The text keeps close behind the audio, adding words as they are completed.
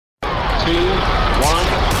two, one.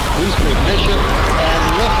 Booster ignition and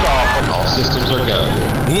liftoff. All systems are go.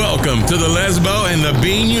 Welcome to the Lesbo and the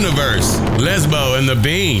Bean universe. Lesbo and the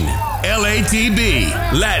Bean. LATB,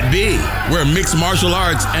 Lat B, where mixed martial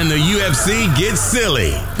arts and the UFC get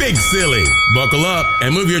silly. Big silly. Buckle up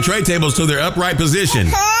and move your tray tables to their upright position.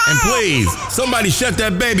 And please, somebody shut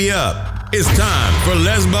that baby up. It's time for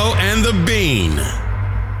Lesbo and the Bean.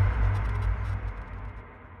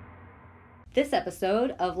 This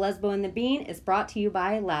episode of Lesbo and the Bean is brought to you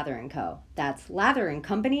by Lather & Co. That's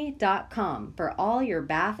latherandcompany.com for all your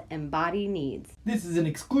bath and body needs. This is an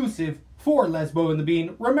exclusive for Lesbo and the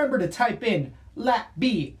Bean. Remember to type in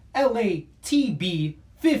LATB, L-A-T-B,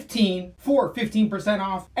 15 for 15%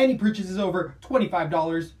 off. Any purchases over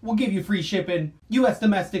 $25 will give you free shipping. U.S.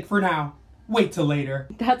 domestic for now. Wait till later.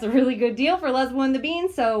 That's a really good deal for Lesbo and the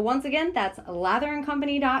Bean. So once again, that's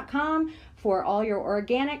latherandcompany.com for all your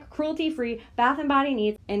organic, cruelty-free bath and body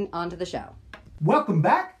needs. And on to the show. Welcome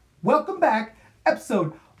back. Welcome back.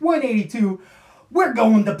 Episode 182. We're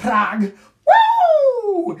going to Prague.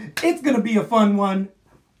 Woo! It's going to be a fun one.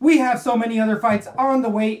 We have so many other fights on the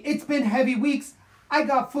way. It's been heavy weeks. I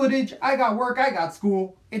got footage. I got work. I got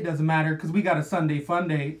school. It doesn't matter because we got a Sunday fun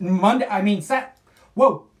day.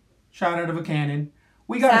 Whoa. Shot out of a cannon.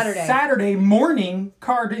 We got a Saturday morning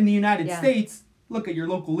card in the United States. Look at your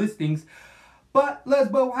local listings. But,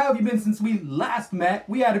 Lesbo, how have you been since we last met?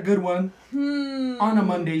 We had a good one on a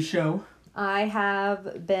Monday show. I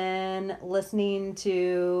have been listening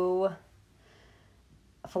to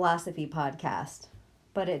a philosophy podcast,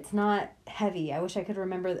 but it's not heavy. I wish I could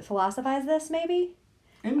remember that. Philosophize This, maybe?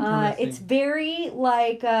 Interesting. It's very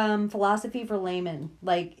like philosophy for laymen.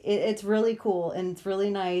 Like it's really cool and it's really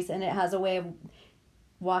nice, and it has a way of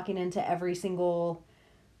walking into every single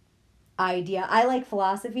idea. I like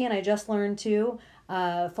philosophy, and I just learned too.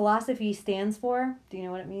 Philosophy stands for. Do you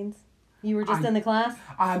know what it means? You were just in the class?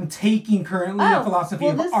 I'm taking currently the philosophy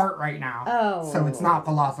of art right now. Oh. So it's not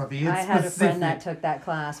philosophy. It's I had specific. a friend that took that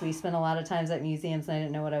class. We spent a lot of times at museums, and I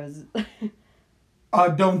didn't know what I was.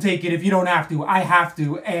 Don't take it if you don't have to. I have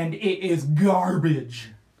to, and it is garbage.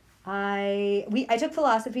 I took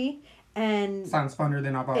philosophy, and sounds funner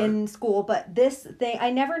than art in school, but this thing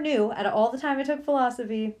I never knew. At all the time I took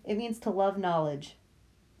philosophy, it means to love knowledge.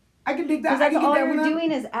 I can dig that. Because that's all you're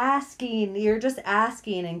doing is asking. You're just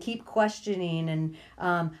asking and keep questioning, and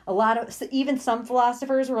a lot of even some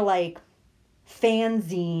philosophers were like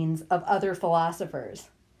fanzines of other philosophers.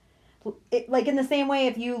 Like in the same way,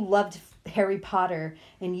 if you loved Harry Potter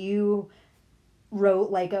and you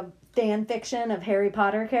wrote like a fan fiction of Harry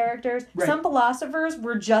Potter characters, right. Some philosophers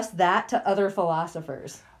were just that to other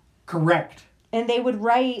philosophers. Correct. And they would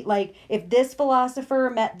write, like, if this philosopher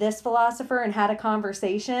met this philosopher and had a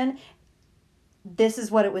conversation, this is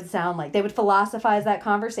what it would sound like. They would philosophize that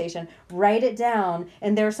conversation, write it down,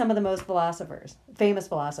 and they're some of the most famous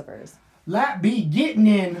philosophers. Lat be getting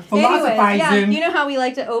in, philosophizing. Anyways, you know how we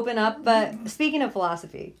like to open up, but speaking of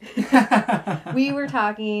philosophy, we were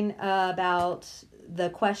talking about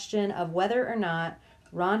the question of whether or not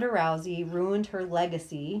Ronda Rousey ruined her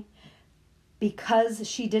legacy because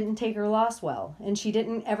she didn't take her loss well, and she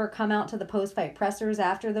didn't ever come out to the post-fight pressers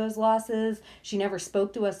after those losses. She never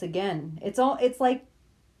spoke to us again. It's like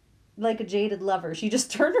a jaded lover. She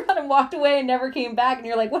just turned around and walked away and never came back, and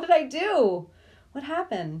you're like, what did I do? What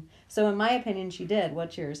happened? So in my opinion, she did.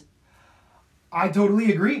 What's yours? I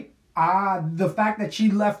totally agree. The fact that she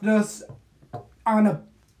left us on a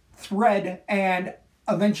thread and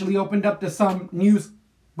eventually opened up to some news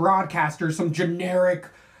broadcaster, some generic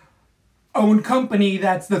own company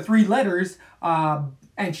that's the three letters,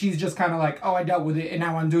 and she's just kind of like, oh, I dealt with it and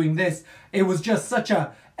now I'm doing this. It was just such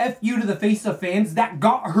a F you to the face of fans that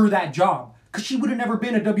got her that job, because she would have never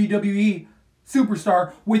been a WWE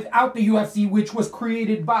superstar without the UFC, which was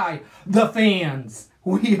created by the fans.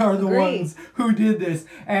 We are the ones who did this.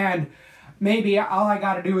 And maybe all I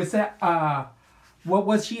gotta do is say, what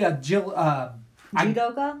was she, judoka?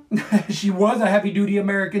 She was a heavy-duty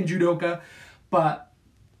American judoka, but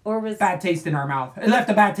bad taste in our mouth. It left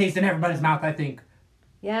a bad taste in everybody's mouth, I think.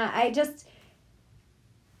 Yeah, and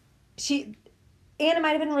it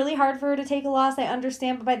might have been really hard for her to take a loss, I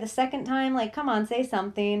understand, but by the second time, like, come on, say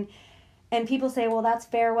something. And people say, well, that's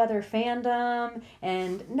fair weather fandom.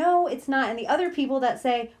 And no, it's not. And the other people that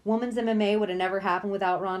say women's MMA would have never happened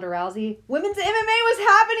without Ronda Rousey. Women's MMA was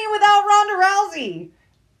happening without Ronda Rousey.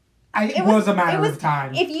 It was a matter of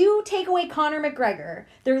time. If you take away Conor McGregor,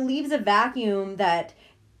 there leaves a vacuum that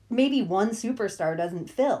maybe one superstar doesn't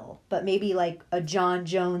fill, but maybe like a John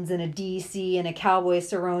Jones and a DC and a Cowboy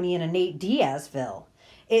Cerrone and a Nate Diaz fill.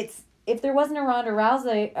 It's if there wasn't a Ronda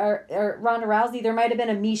Rousey, there might have been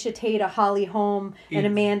a Misha Tate, a Holly Holm, an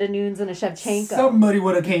Amanda Nunes, and a Shevchenko. Somebody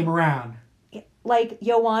would have came around. Like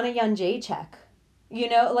Joanna Jędrzejczyk. You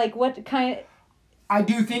know, like what kind of... I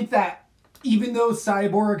do think that even though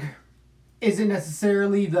Cyborg isn't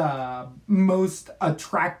necessarily the most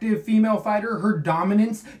attractive female fighter, her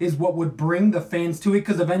dominance is what would bring the fans to it,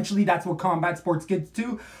 because eventually that's what combat sports gets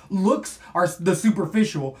to. Looks are the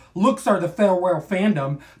superficial. Looks are the farewell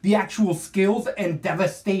fandom. The actual skills and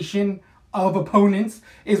devastation of opponents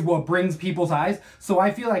is what brings people's eyes. So I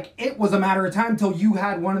feel like it was a matter of time till you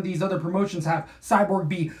had one of these other promotions have Cyborg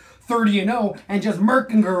be 30-0 and just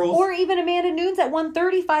murking girls. Or even Amanda Nunes at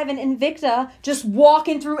 135 and Invicta just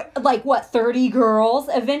walking through 30 girls.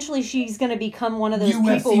 Eventually she's going to become one of those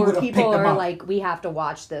UFC people where would've people picked them are up. like, we have to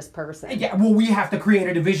watch this person. Yeah, well, we have to create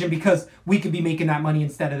a division because we could be making that money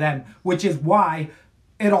instead of them, which is why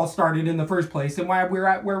it all started in the first place and why we're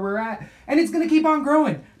at where we're at. And it's going to keep on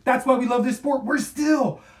growing. That's why we love this sport. We're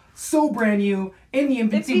still so brand new in the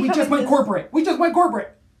infancy. We just went corporate.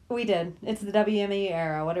 We did. It's the WME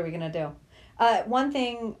era. What are we going to do? One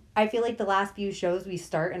thing, I feel like the last few shows we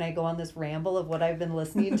start and I go on this ramble of what I've been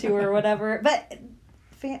listening to or whatever. But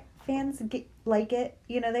fans like it.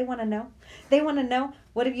 You know, they want to know. They want to know,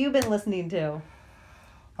 what have you been listening to?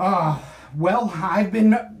 Well, I've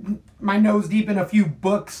been my nose deep in a few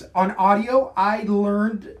books on audio. I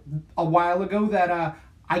learned a while ago that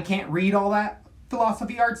I can't read all that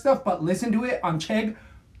philosophy art stuff, but listen to it on Chegg.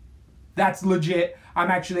 That's legit. I'm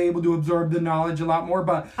actually able to absorb the knowledge a lot more,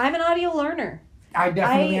 but... I'm an audio learner. I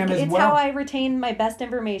definitely am as well. It's how I retain my best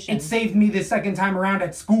information. It saved me the second time around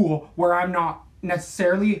at school, where I'm not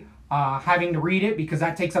necessarily having to read it, because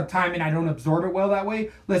that takes up time and I don't absorb it well that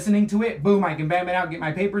way. Listening to it, boom, I can bam it out, get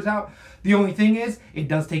my papers out. The only thing is, it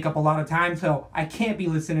does take up a lot of time, so I can't be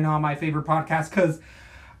listening on my favorite podcast, because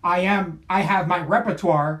I have my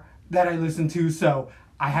repertoire that I listen to, so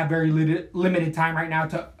I have very limited time right now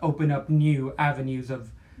to open up new avenues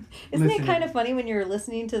of Isn't it kind of funny when you're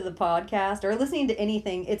listening to the podcast or listening to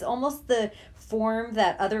anything? It's almost the form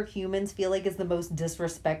that other humans feel like is the most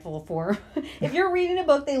disrespectful form. If you're reading a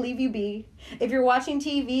book, they leave you be. If you're watching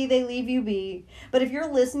TV, they leave you be. But if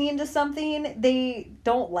you're listening to something, they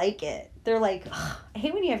don't like it. They're like, I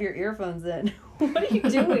hate when you have your earphones in. What are you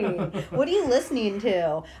doing? What are you listening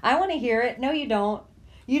to? I want to hear it. No, you don't.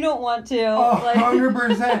 You don't want to.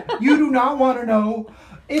 100%. You do not want to know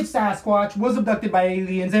if Sasquatch was abducted by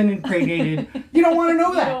aliens and impregnated. You don't want to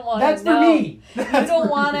know that. That's for me. You don't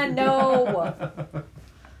want to know.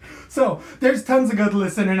 So, there's tons of good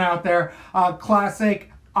listening out there.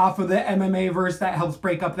 Classic off of the MMA verse that helps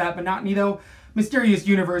break up that monotony, though. Mysterious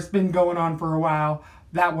Universe, been going on for a while.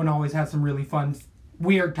 That one always has some really fun,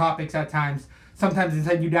 weird topics at times. Sometimes they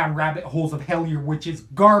send you down rabbit holes of Hellier, which is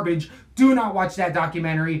garbage. Do not watch that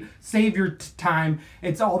documentary. Save your time.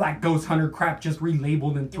 It's all that Ghost Hunter crap just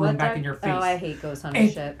relabeled and thrown back in your face. Oh, I hate Ghost Hunter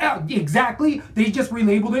shit. Exactly. They just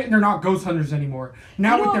relabeled it and they're not Ghost Hunters anymore.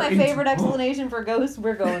 Now you know what my favorite explanation for Ghost?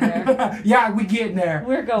 We're going there. Yeah, we getting there.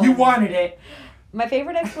 We're going You wanted it. My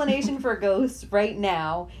favorite explanation for Ghost right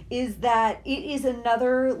now is that it is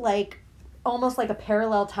another, almost like a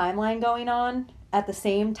parallel timeline going on at the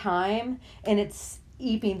same time, and it's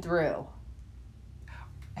eeping through.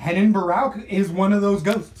 Henan Barak is one of those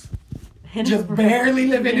ghosts. Just barely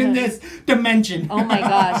living in this dimension. Oh my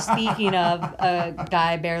gosh, speaking of a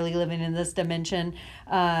guy barely living in this dimension,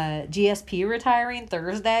 GSP retiring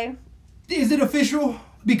Thursday. Is it official?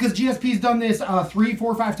 Because GSP's done this 3,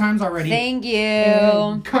 4, 5 times already. Thank you.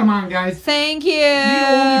 And come on, guys. Thank you.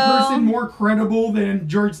 The only person more credible than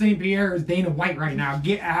George St. Pierre is Dana White right now.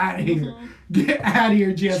 Get out of here. Get out of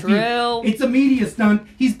here, GSP. True. It's a media stunt.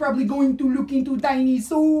 He's probably going to look into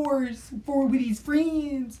dinosaurs with his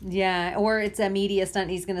friends. Yeah, or it's a media stunt.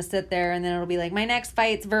 He's going to sit there and then it'll be like, my next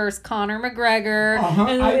fight's versus Conor McGregor. And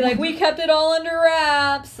it'll be like, we kept it all under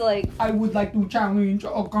wraps. I would like to challenge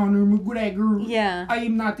Conor McGregor. Yeah. I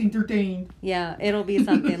am not entertained. Yeah, it'll be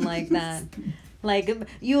something like that.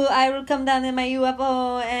 I will come down in my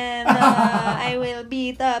UFO and I will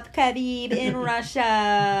beat up Khabib in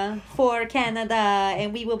Russia for Canada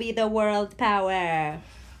and we will be the world power.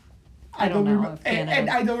 I don't know. And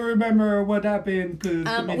I don't remember what happened.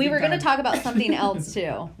 We were going to talk about something else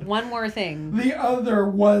too. One more thing. The other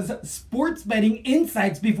was sports betting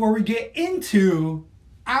insights before we get into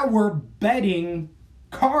our betting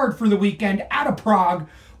card for the weekend out of Prague.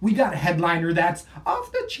 We got a headliner that's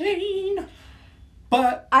off the chain.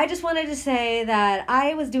 But I just wanted to say that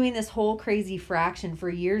I was doing this whole crazy fraction for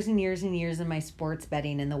years and years and years in my sports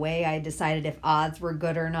betting, and the way I decided if odds were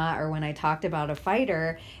good or not, or when I talked about a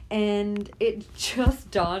fighter. And it just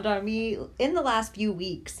dawned on me in the last few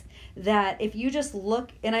weeks that if you just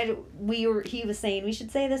look, and he was saying we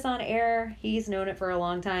should say this on air. He's known it for a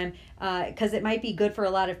long time, because it might be good for a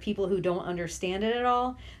lot of people who don't understand it at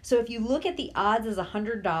all. So if you look at the odds as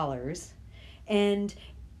 $100, and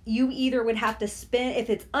you either would have to spend, if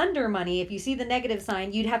it's under money, if you see the negative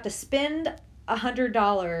sign, you'd have to spend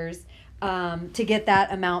 $100 to get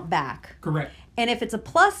that amount back. correct. And if it's a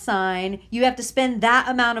plus sign, you have to spend that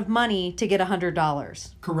amount of money to get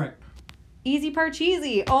 $100. Correct. Easy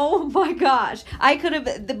parcheesi. Oh my gosh. I could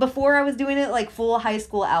have, before I was doing it like full high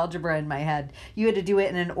school algebra in my head. You had to do it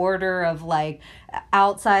in an order of like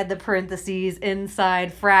outside the parentheses,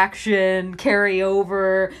 inside fraction, carry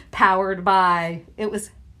over, powered by. It was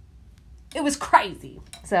crazy.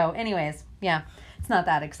 So anyways, yeah, it's not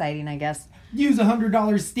that exciting, I guess. Use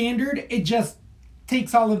 $100 standard. It just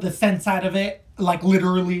takes all of the cents out of it, like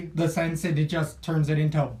literally the cents, and it just turns it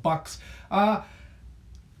into bucks.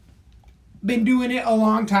 Been doing it a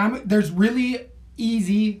long time. There's really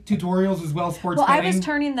easy tutorials as well, sports betting. I was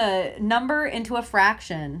turning the number into a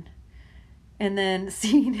fraction and then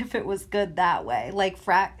seeing if it was good that way. Like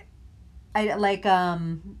silly. Right.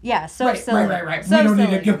 So We don't silly.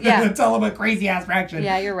 need to tell them a crazy ass fraction.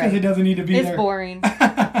 Yeah, you're right. Because it doesn't need to be It's there. boring.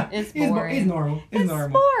 It's boring. It's normal. It's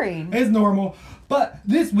normal. boring. It's normal. But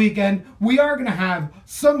this weekend, we are going to have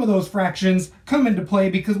some of those fractions come into play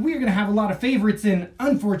because we are going to have a lot of favorites, and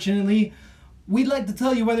unfortunately, we'd like to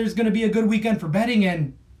tell you whether it's going to be a good weekend for betting,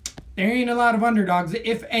 and there ain't a lot of underdogs,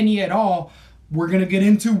 if any at all. We're going to get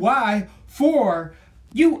into why for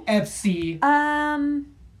UFC.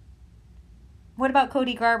 What about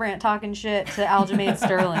Cody Garbrandt talking shit to Aljamain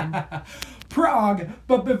Sterling? Prague.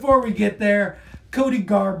 But before we get there, Cody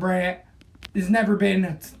Garbrandt has never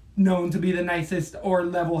been known to be the nicest or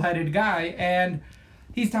level-headed guy, and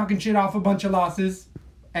he's talking shit off a bunch of losses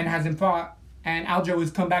and hasn't fought. And Aljo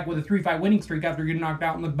has come back with a 3-fight winning streak after getting knocked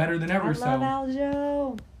out and look better than ever. I love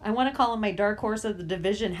Aljo. I want to call him my dark horse of the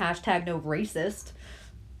division. #no racist.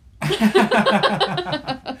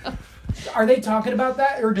 Are they talking about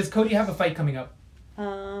that, or does Cody have a fight coming up?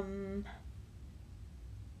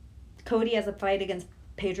 Cody has a fight against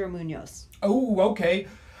Pedro Munoz. Oh, okay.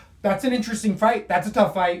 That's an interesting fight. That's a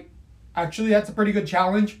tough fight. Actually, that's a pretty good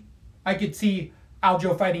challenge. I could see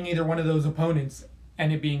Aljo fighting either one of those opponents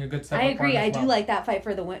and it being a good step. I agree. I do like that fight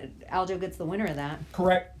for the win. Aljo gets the winner of that.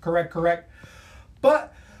 Correct.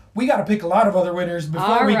 But we got to pick a lot of other winners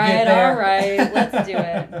before we get there. All right. Let's do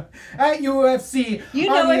it. At UFC. You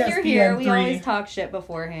know, on if you're here, we ESPN3. always talk shit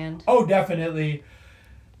beforehand. Oh, definitely.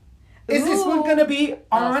 Is this one going to be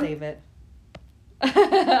on I'll save it.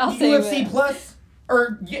 I'll save UFC it. Plus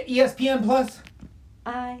or ESPN Plus?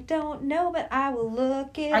 I don't know, but I will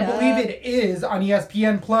look it I up. believe it is on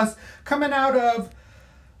ESPN Plus. Coming out of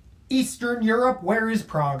Eastern Europe. Where is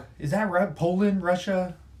Prague? Is that right? Poland,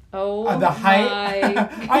 Russia? Oh, The height?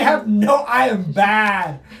 I am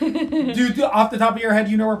bad. Dude, off the top of your head,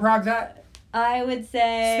 you know where Prague's at? I would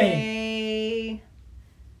say... Spain.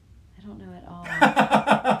 I don't know at all.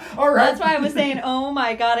 All right. That's why I was saying, oh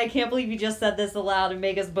my god, I can't believe you just said this aloud and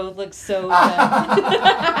make us both look so dumb.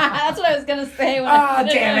 That's what I was going to say when I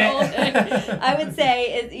said damn it. I would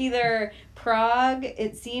say it's either Prague.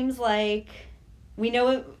 It seems like we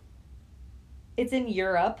know it's in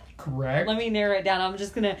Europe. Correct. Let me narrow it down. I'm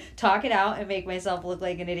just going to talk it out and make myself look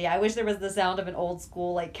like an idiot. I wish there was the sound of an old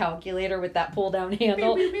school like calculator with that pull down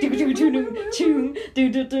handle.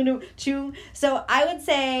 So I would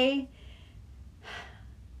say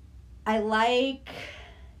I like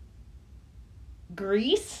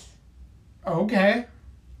Greece, Okay.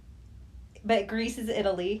 but Greece is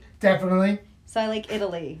Italy. Definitely. So I like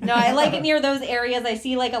Italy. No, I like it near those areas. I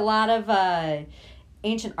see like a lot of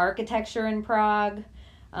ancient architecture in Prague.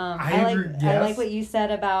 I like what you said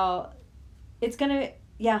about it's gonna.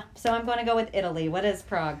 Yeah, so I'm going to go with Italy. What is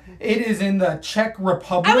Prague? It is in the Czech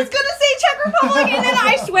Republic. I was going to say Czech Republic, and then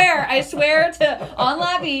I swear to on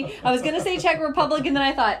Labby, I was going to say Czech Republic, and then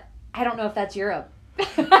I thought, I don't know if that's Europe.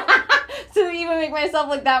 So even make myself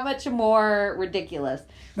look that much more ridiculous.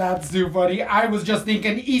 That's too funny. I was just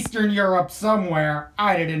thinking Eastern Europe somewhere.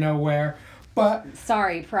 I didn't know where. But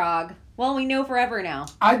Sorry, Prague. Well, we know forever now.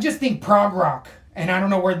 I just think Prague rock. And I don't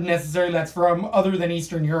know where necessarily that's from other than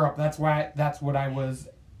Eastern Europe. That's what I was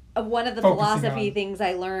One of the focusing philosophy on. things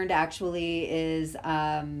I learned actually is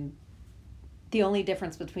The only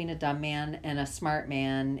difference between a dumb man and a smart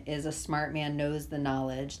man is a smart man knows the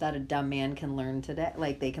knowledge that a dumb man can learn today.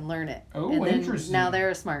 Like, they can learn it. Oh, and then interesting. now they're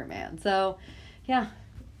a smart man. So, yeah.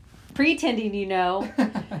 Pretending you know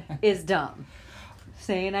is dumb.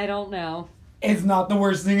 Saying I don't know. It's not the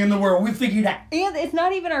worst thing in the world. We figured out. And it's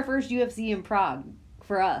not even our first UFC in Prague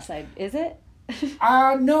for us. Is it?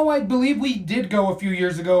 No, I believe we did go a few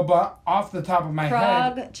years ago, but off the top of my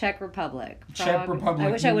head. Prague, Czech Republic. Czech Republic.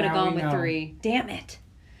 I wish I would have Now gone we with know. 3. Damn it.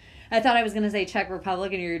 I thought I was going to say Czech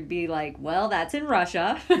Republic and you'd be like, well, that's in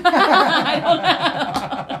Russia. I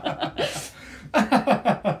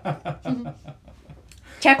don't know.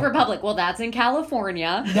 Czech Republic. Well, that's in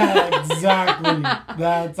California. Yeah, exactly.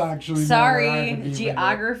 That's actually Sorry,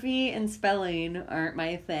 geography and spelling aren't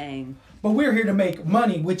my thing. But we're here to make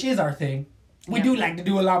money, which is our thing. We Yeah. do like to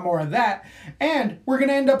do a lot more of that. And we're going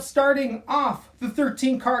to end up starting off the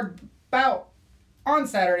 13-card bout on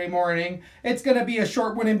Saturday morning. It's going to be a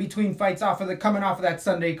short one in between fights coming off of that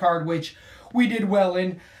Sunday card, which we did well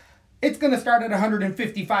in. It's going to start at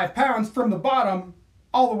 155 pounds from the bottom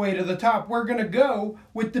all the way to the top. We're going to go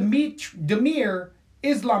with Damir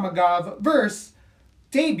Islamagov versus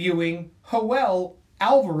debuting Joel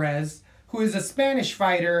Alvarez, who is a Spanish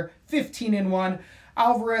fighter, 15-1.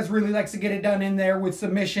 Alvarez really likes to get it done in there with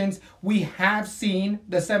submissions. We have seen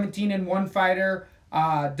the 17-1 fighter,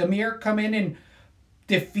 Damir, come in and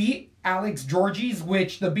defeat Alex Georges,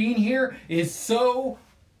 which the Bean here is so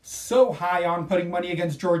high on putting money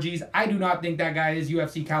against Georges. I do not think that guy is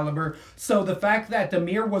UFC caliber. So the fact that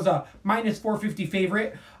Damir was a minus 450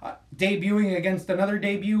 favorite, debuting against another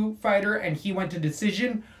debut fighter, and he went to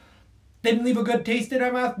decision, didn't leave a good taste in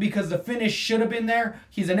my mouth because the finish should have been there.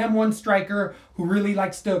 He's an M1 striker who really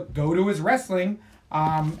likes to go to his wrestling.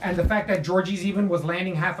 And the fact that Georges even was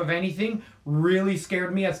landing half of anything really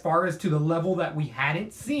scared me as far as to the level that we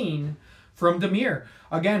hadn't seen from Damir.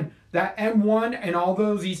 Again, that M1 and all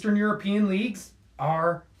those Eastern European leagues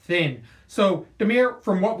are thin. So Damir,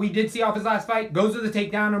 from what we did see off his last fight, goes to the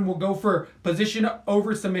takedown and will go for position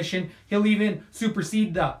over submission. He'll even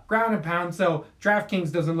supersede the ground and pound, so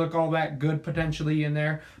DraftKings doesn't look all that good potentially in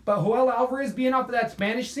there. But Joel Alvarez, being off of that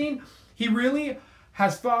Spanish scene, he really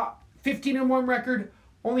has fought 15-1 record,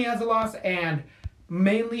 only has a loss, and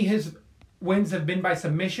mainly his wins have been by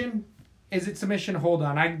submission. Is it submission? Hold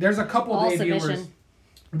on. There's a couple All debuters.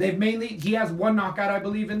 submission. He has one knockout, I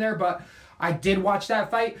believe, in there, but I did watch that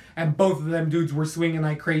fight, and both of them dudes were swinging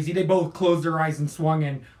like crazy. They both closed their eyes and swung,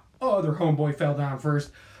 and their homeboy fell down first.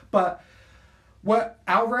 But what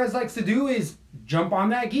Alvarez likes to do is jump on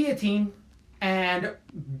that guillotine and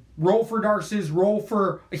roll for Darces,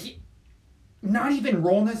 not even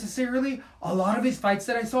roll necessarily. A lot of his fights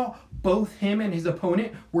that I saw, both him and his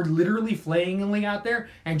opponent were literally flaying out there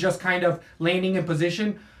and just kind of landing in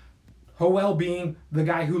position. Joel being the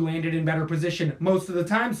guy who landed in better position most of the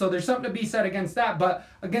time, so there's something to be said against that. But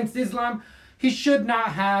against Islam, he should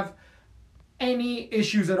not have any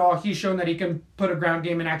issues at all. He's shown that he can put a ground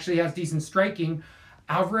game and actually has decent striking.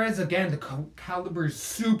 Alvarez, again, the caliber is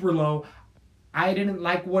super low. I didn't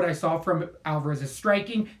like what I saw from Alvarez's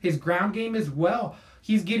striking. His ground game as well.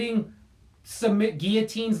 He's getting submit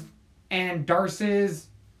guillotines and Darces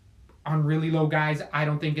on really low guys. I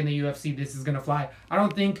don't think in the UFC this is going to fly. I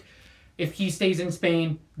don't think if he stays in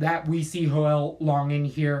Spain that we see Joel long in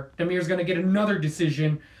here. Damir's going to get another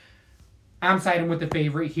decision. I'm siding with the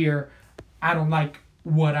favorite here. I don't like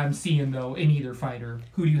what I'm seeing, though, in either fighter.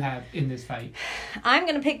 Who do you have in this fight? I'm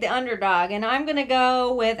going to pick the underdog, and I'm going to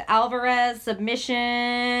go with Alvarez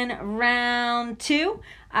submission round 2.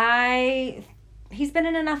 He's been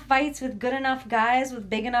in enough fights with good enough guys with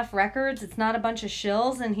big enough records. It's not a bunch of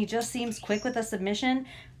shills, and he just seems quick with a submission.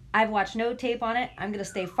 I've watched no tape on it. I'm going to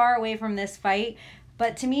stay far away from this fight.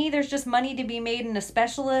 But to me, there's just money to be made in a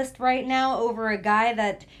specialist right now over a guy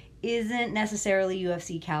that isn't necessarily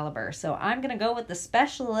UFC caliber. So I'm going to go with the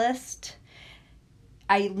specialist.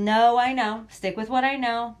 I know. Stick with what I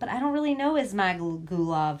know. But I don't really know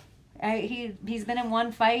Ismagulov. He's been in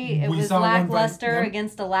one fight. It was lackluster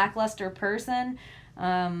against a lackluster person.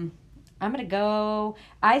 I think I'm going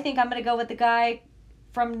to go with the guy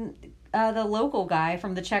from the local guy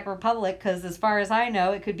from the Czech Republic, because as far as I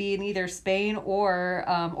know, it could be in either Spain or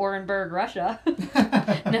Orenburg, Russia.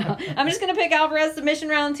 No, I'm just going to pick Alvarez submission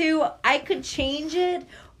round 2. I could change it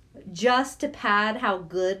just to pad how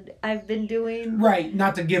good I've been doing. Right,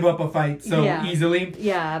 not to give up a fight so easily.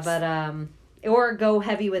 Yeah, but or go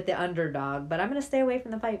heavy with the underdog, but I'm going to stay away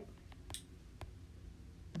from the fight.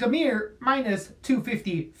 Damir minus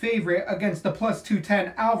 250 favorite against the plus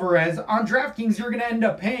 210 Alvarez. On DraftKings, you're going to end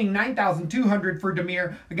up paying $9,200 for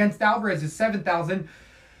Damir against Alvarez's $7,000.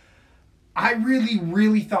 I really,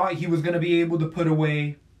 really thought he was going to be able to put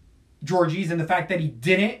away Georgie's, and the fact that he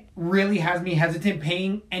didn't really has me hesitant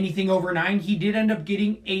paying anything over 9. He did end up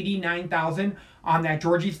getting 89,000 on that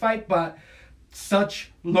Georgie's fight, but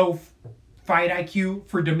such low fight IQ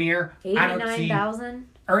for Demir. 89,000?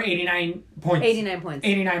 Or 89 points. 89 points.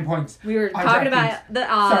 89 points. We were talking about the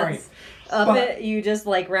odds. Sorry. Of it, you just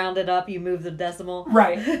like round it up, you move the decimal.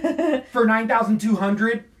 Right. For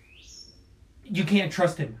 9,200, you can't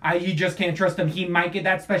trust him. You just can't trust him. He might get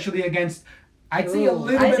that, especially against, I'd say a little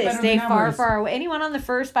bit better stay than far, Alvarez. far away. Anyone on the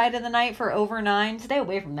first fight of the night for over 9, stay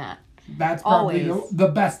away from that. That's probably Always. the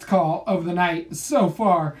best call of the night so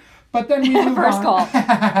far. But then we move First on.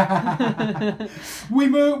 call.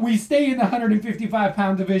 We stay in the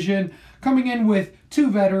 155-pound division, coming in with 2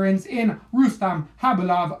 veterans in Rustam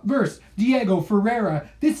Khabilov versus Diego Ferreira.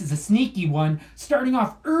 This is a sneaky one, starting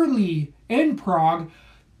off early in Prague.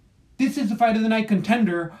 This is the fight of the night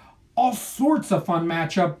contender. All sorts of fun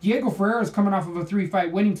matchup. Diego Ferreira is coming off of a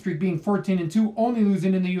 3-fight winning streak, being 14-2, only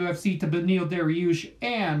losing in the UFC to Beneil Dariush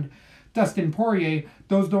and Dustin Poirier.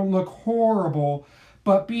 Those don't look horrible.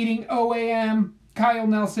 But beating OAM, Kyle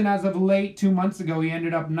Nelson as of late, 2 months ago, he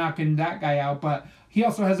ended up knocking that guy out. But he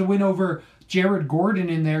also has a win over Jared Gordon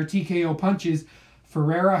in there, TKO punches.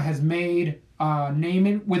 Ferreira has made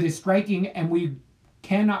name with his striking, and we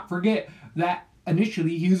cannot forget that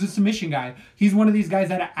initially he was a submission guy. He's one of these guys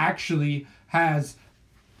that actually has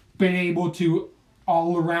been able to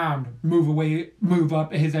all around move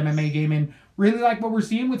up his MMA game, and really like what we're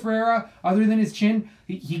seeing with Ferreira. Other than his chin,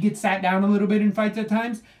 he gets sat down a little bit in fights at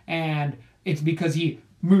times, and it's because he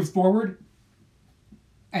moves forward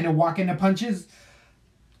and a walk into punches.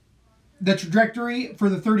 The trajectory for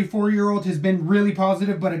the 34-year-old has been really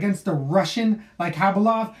positive, but against a Russian like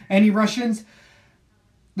Khabilov, any Russians,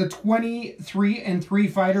 the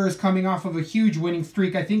 23-3 fighter is coming off of a huge winning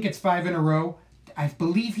streak. I think it's 5 in a row. I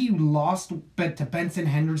believe he lost to Benson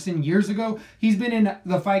Henderson years ago. He's been in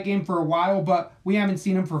the fight game for a while, but we haven't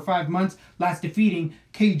seen him for 5 months. Last defeating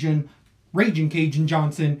Raging Cajun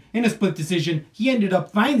Johnson in a split decision. He ended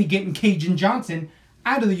up finally getting Cajun Johnson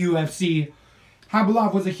out of the UFC.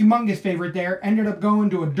 Khabilov was a humongous favorite there. Ended up going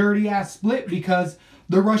to a dirty-ass split because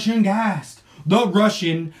the Russian gassed.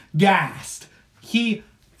 He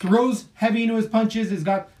throws heavy into his punches. Has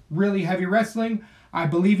got really heavy wrestling. I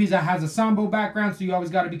believe he has a Sambo background, so you always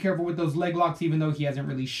got to be careful with those leg locks, even though he hasn't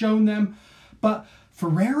really shown them. But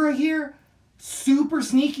Ferreira here, super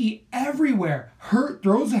sneaky everywhere.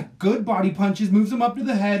 Throws good body punches, moves him up to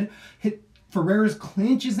the head. Ferreira's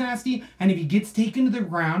clinch is nasty, and if he gets taken to the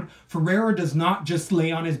ground, Ferreira does not just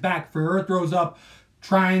lay on his back. Ferreira throws up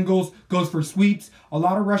triangles, goes for sweeps. A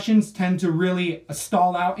lot of Russians tend to really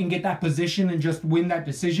stall out and get that position and just win that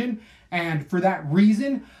decision. And for that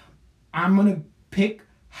reason, I'm going to pick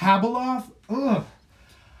Khabilov.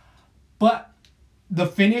 But the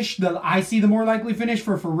finish, I see the more likely finish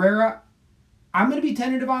for Ferreira. I'm going to be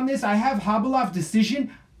tentative on this. I have Khabilov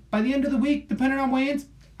decision. By the end of the week, depending on weigh-ins,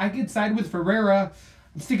 I could side with Ferreira.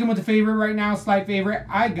 I'm sticking with the favorite right now, slight favorite.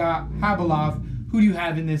 I got Khabilov. Who do you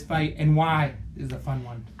have in this fight, and why? This is a fun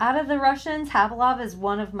one. Out of the Russians, Khabilov is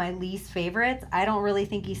one of my least favorites. I don't really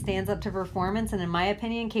think he stands up to performance, and in my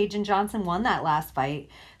opinion, Cajun Johnson won that last fight.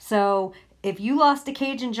 So if you lost to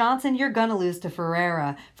Cajun Johnson, you're going to lose to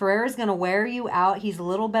Ferreira. Ferreira's going to wear you out. He's a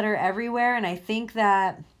little better everywhere, and I think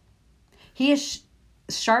that he has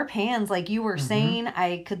sharp hands, like you were saying.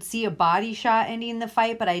 I could see a body shot ending the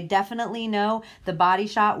fight, but I definitely know the body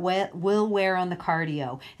shot will wear on the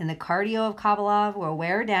cardio, and the cardio of Khabilov will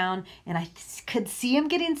wear down, and I could see him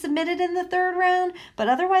getting submitted in the 3rd round, but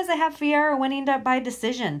otherwise I have Ferreira winning by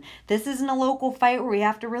decision. This isn't a local fight where we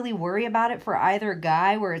have to really worry about it for either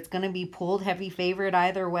guy, where it's going to be pulled heavy favorite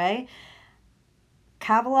either way.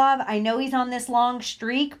 Khabilov, I know he's on this long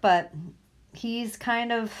streak, but he's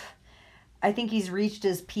kind of, I think he's reached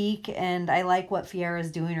his peak, and I like what Ferreira's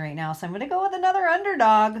doing right now. So I'm going to go with another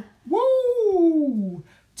underdog. Woo!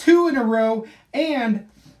 2 in a row. And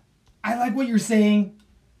I like what you're saying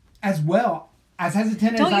as well. As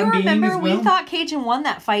hesitant as I'm being as well. Don't you remember we thought Cajun won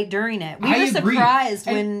that fight during it? We were surprised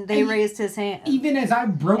when they raised his hand. Even as I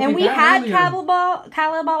broke it down and we had earlier.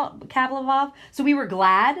 Khabilov, so we were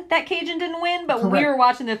glad that Cajun didn't win, but when we were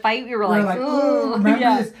watching the fight, we were like, ooh. Remember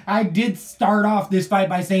this? I did start off this fight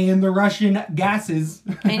by saying the Russian gasses.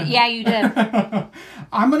 And, yeah, you did.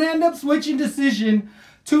 I'm going to end up switching decision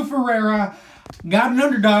to Ferreira. Got an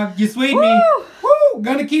underdog. You swayed me. Woo!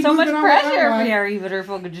 Gonna keep so moving much on. Pressure, Ferreira. You better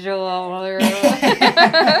fucking chill out.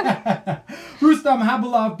 Rustam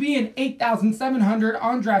Khabilov being 8,700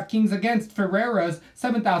 on DraftKings against Ferreira's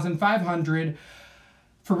 7,500.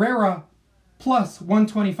 Ferreira plus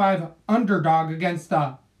 125 underdog against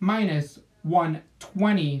the minus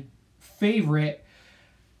 120 favorite.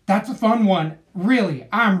 That's a fun one. Really,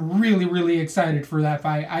 I'm really excited for that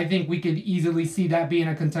fight. I think we could easily see that being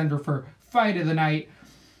a contender for fight of the night.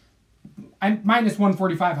 I'm minus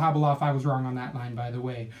 145 Habeloff. I was wrong on that line, by the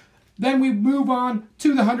way. Then we move on to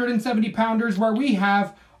the 170 pounders where we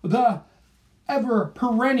have the ever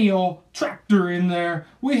perennial tractor in there.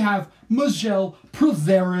 We have Miguel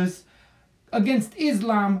Prazeres against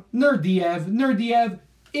Islam Nurdiev. Nurdiev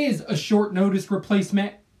is a short notice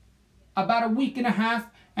replacement. About a week and a half,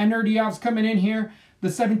 and Nurdiev's coming in here. The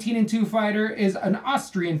 17-2 fighter is an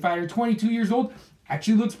Austrian fighter, 22 years old.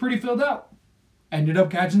 Actually looks pretty filled out. Ended up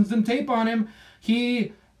catching some tape on him.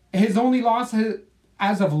 His only loss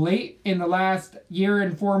as of late in the last year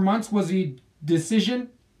and 4 months was a decision.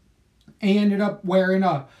 He ended up wearing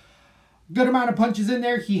a good amount of punches in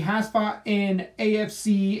there. He has fought in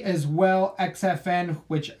AFC as well, XFN,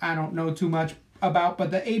 which I don't know too much about,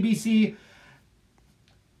 but the ABC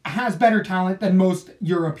has better talent than most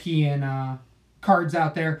European cards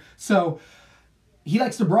out there. So he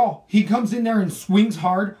likes to brawl. He comes in there and swings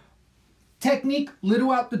hard. Technique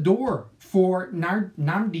little out the door for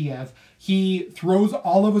Nurdiev. He throws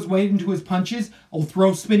all of his weight into his punches. He'll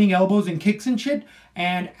throw spinning elbows and kicks and shit,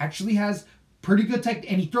 and actually has pretty good tech,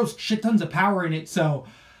 and he throws shit tons of power in it. So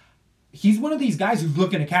he's one of these guys who's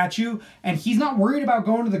looking to catch you, and he's not worried about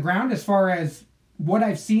going to the ground. As far as what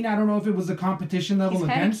I've seen, I don't know if it was the competition level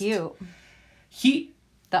against. He's kind of cute.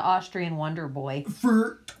 The Austrian Wonder Boy.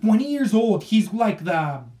 For 20 years old, he's like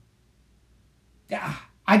the...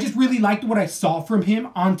 I just really liked what I saw from him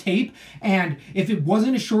on tape. And if it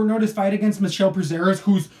wasn't a short notice fight against Miguel Prazeres,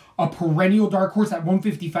 who's a perennial dark horse at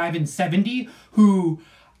 155 and 70, who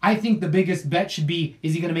I think the biggest bet should be,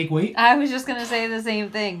 is he going to make weight? I was just going to say the same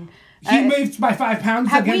thing. He moved by 5 pounds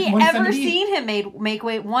against 170. Have we ever seen him make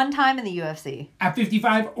weight one time in the UFC? At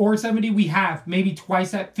 55 or 70, we have. Maybe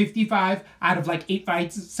twice at 55 out of like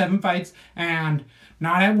 7 fights. And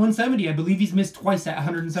not at 170. I believe he's missed twice at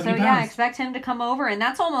 170 pounds. So yeah, expect him to come over. And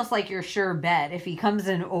that's almost like your sure bet. If he comes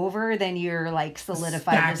in over, then you're like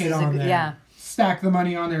solidified. Stack it on there. Yeah. Stack the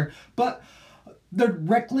money on there. But the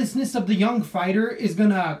recklessness of the young fighter is going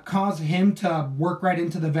to cause him to work right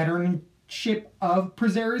into the veteranship of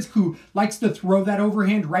Prazeres, who likes to throw that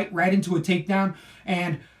overhand right into a takedown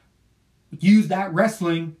and use that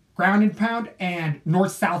wrestling, ground and pound, and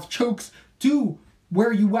north-south chokes to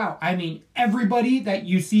wear you out. I mean, everybody that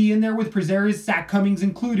you see in there with Prazeres, Zach Cummings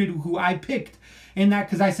included, who I picked in that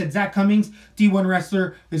because I said Zach Cummings, D1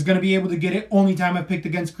 wrestler, is going to be able to get it. Only time I picked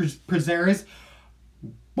against Prazeres.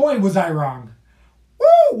 Boy, was I wrong.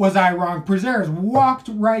 Woo, was I wrong. Prazeres walked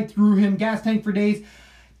right through him. Gas tank for days.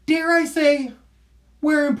 Dare I say,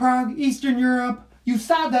 we're in Prague, Eastern Europe.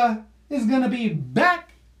 USADA is going to be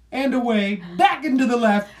back and away, back into the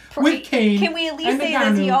left with Kane. Can we at least say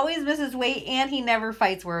this? He always misses weight and he never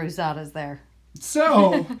fights where USADA's there.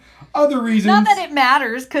 So, other reasons. Not that it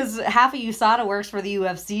matters, because half of USADA works for the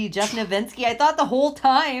UFC. Jeff Novinsky, I thought the whole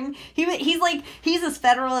time, he's as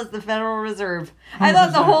federal as the Federal Reserve. 100%. I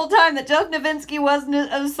thought the whole time that Jeff Novinsky was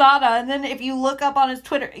USADA, and then if you look up on his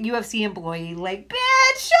Twitter, UFC employee, like,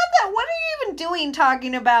 bitch, shut that, what are you even doing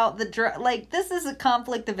talking about the like, this is a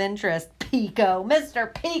conflict of interest, Pico,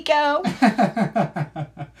 Mr. Pico.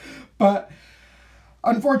 But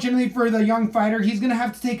unfortunately for the young fighter, he's going to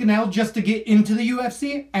have to take an L just to get into the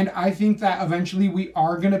UFC. And I think that eventually we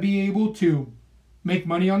are going to be able to make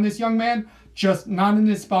money on this young man. Just not in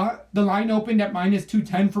this spot. The line opened at minus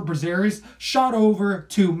 210 for Prazeres. Shot over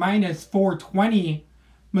to minus 420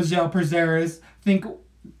 Miguel Prazeres. Think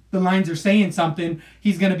the lines are saying something.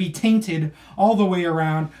 He's going to be tainted all the way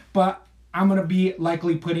around. But I'm going to be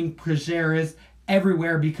likely putting Prazeres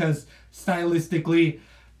everywhere because stylistically,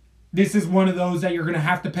 this is one of those that you're going to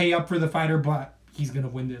have to pay up for the fighter, but he's going to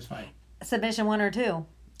win this fight. Submission 1 or 2.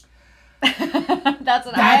 That's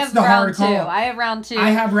I have the round 2. I have round 2.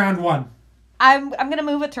 I have round 1. I'm going to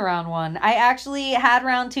move it to round 1. I actually had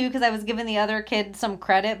round 2 because I was giving the other kid some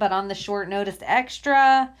credit, but on the short notice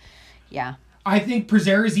extra, yeah. I think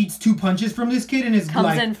Prazeres eats 2 punches from this kid and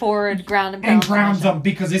comes in forward, ground and pound, and grounds him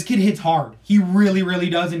because this kid hits hard. He really,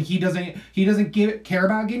 really does, and he doesn't care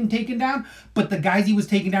about getting taken down. But the guys he was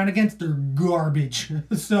taken down against, they're garbage.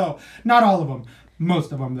 So not all of them,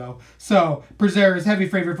 most of them though. So Prazeres heavy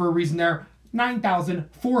favorite for a reason there.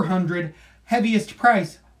 9,400 heaviest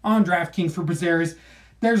price on DraftKings for Prazeres.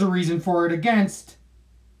 There's a reason for it against.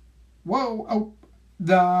 The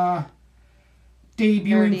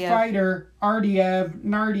debuting fighter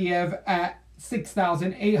Nurdiev at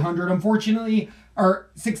 6,800. Unfortunately, or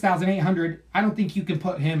 6,800. I don't think you can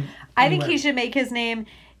put him I think anywhere. he should make his name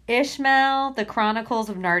Ishmael, the Chronicles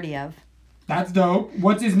of Nardiev, That's dope.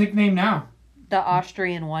 What's his nickname now? the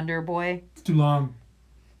Austrian Wonder Boy. It's too long.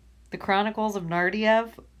 The Chronicles of Nardiev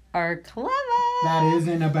are clever. That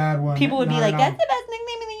isn't a bad one. People would be Not like, at that's the best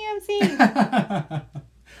nickname in the UFC.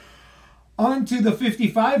 On to the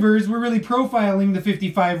 55ers. We're really profiling the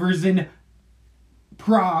 55ers in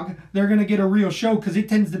Prague. They're going to get a real show because it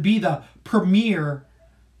tends to be the premier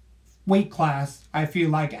weight class, I feel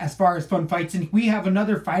like, as far as fun fights. And we have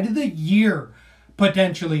another fight of the year,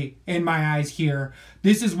 potentially, in my eyes here.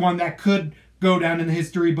 This is one that could go down in the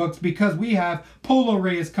history books because we have Polo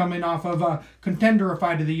Reyes coming off of a contender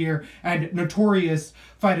fight of the year and notorious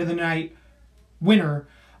fight of the night winner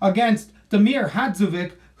against Damir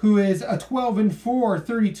Hadzovic, who is a 12-4,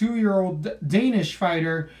 32-year-old Danish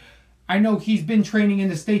fighter. I know he's been training in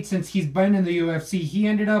the States since he's been in the UFC.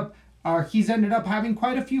 He's ended up having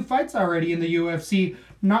quite a few fights already in the UFC,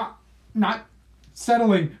 not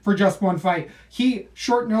settling for just one fight. He,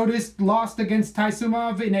 short notice, lost against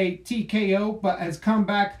Taisumov in a TKO, but has come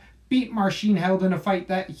back, beat Marcin Held in a fight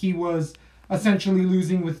that he was essentially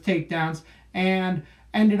losing with takedowns, and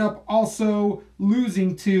ended up also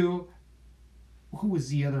losing to, who was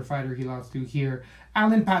the other fighter he lost to here?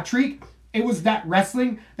 Alan Patrick. It was that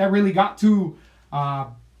wrestling that really got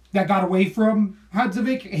away from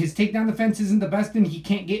Hadzovic. His takedown defense isn't the best, and he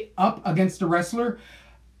can't get up against a wrestler.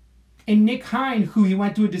 And Nick Hine, who he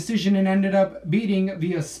went to a decision and ended up beating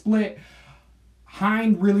via split.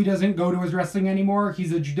 Hine really doesn't go to his wrestling anymore.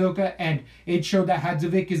 He's a judoka, and it showed that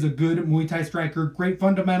Hadzovic is a good Muay Thai striker. Great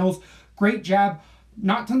fundamentals, great jab,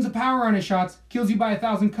 not tons of power on his shots, kills you by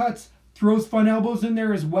 1,000 cuts, throws fun elbows in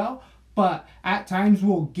there as well, but at times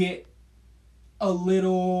will get a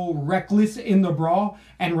little reckless in the brawl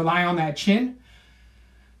and rely on that chin.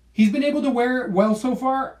 He's been able to wear it well so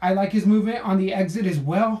far. I like his movement on the exit as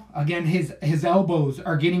well. Again, his elbows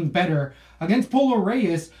are getting better. Against Polo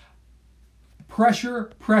Reyes,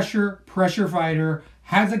 pressure fighter,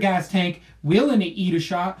 has a gas tank, willing to eat a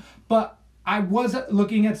shot, but I was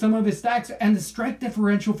looking at some of his stats, and the strike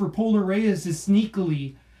differential for Polo Reyes is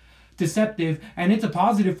sneakily deceptive, and it's a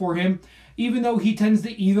positive for him. Even though he tends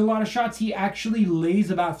to eat a lot of shots, he actually lays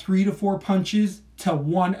about 3 to 4 punches to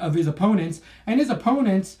one of his opponents. And his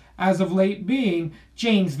opponents, as of late, being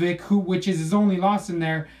James Vick, which is his only loss in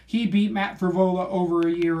there. He beat Matt Frivola over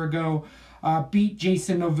a year ago, beat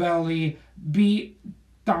Jason Novelli, beat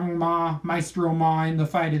Dang Ma, Maestro Ma in the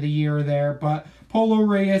fight of the year there. But Polo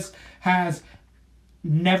Reyes has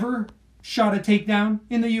never shot a takedown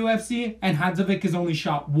in the UFC, and Hadzovic has only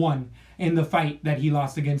shot one in the fight that he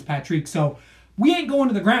lost against Patrick. So we ain't going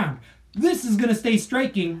to the ground. This is going to stay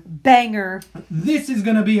striking. Banger. This is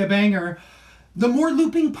going to be a banger. The more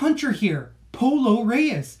looping puncher here, Polo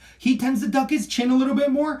Reyes. He tends to duck his chin a little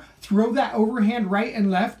bit more, throw that overhand right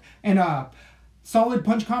and left, and a solid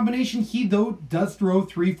punch combination. He, though, does throw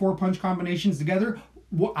 3-4 punch combinations together.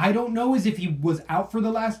 What I don't know is if he was out for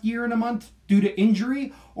the last year and a month due to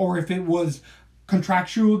injury, or if it was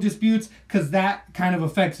contractual disputes, because that kind of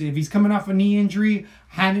affects it. If he's coming off a knee injury,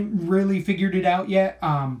 haven't really figured it out yet.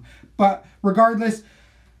 But regardless,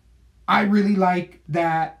 I really like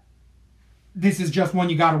that this is just one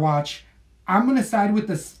you got to watch. I'm going to side with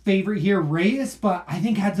the favorite here, Reyes, but I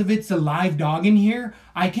think Hadzovic's a live dog in here.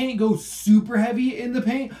 I can't go super heavy in the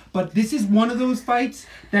paint, but this is one of those fights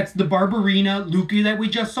that's the Barberina Luque that we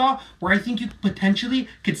just saw, where I think you potentially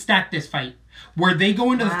could stack this fight, where they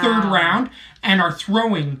go into the third round and are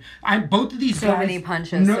throwing. Both of these guys many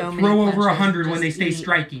punches, throw over 100 when they stay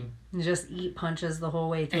striking. Just eat punches the whole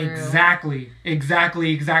way through. Exactly.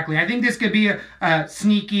 I think this could be a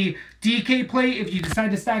sneaky DK play if you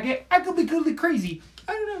decide to stack it. I could be totally crazy.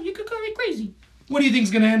 I don't know. You could call me crazy. What do you think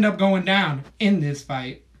is going to end up going down in this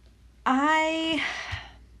fight? I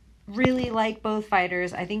really like both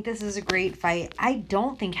fighters. I think this is a great fight. I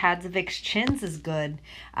don't think Hadzovic's chin's is good.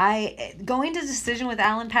 Going to decision with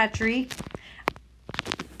Alan Patrick.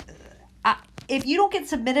 If you don't get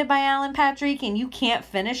submitted by Alan Patrick and you can't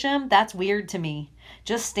finish him, that's weird to me.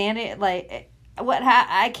 Just stand it like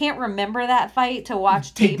I can't remember that fight to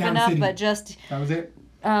watch tape enough, City. But just that was it.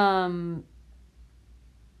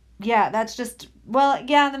 Yeah, that's just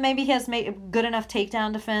then maybe he has made good enough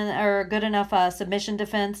takedown defense or good enough submission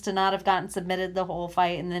defense to not have gotten submitted the whole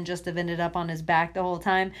fight and then just have ended up on his back the whole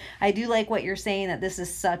time. I do like what you're saying, that this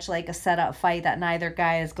is such like a setup fight that neither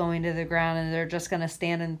guy is going to the ground and they're just going to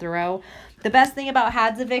stand and throw. The best thing about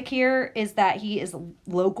Hadzovic here is that he is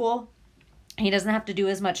local. He doesn't have to do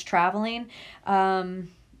as much traveling.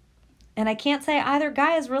 And I can't say either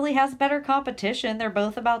guy really has better competition. They're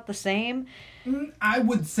both about the same. I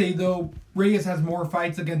would say, though, Reyes has more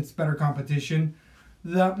fights against better competition.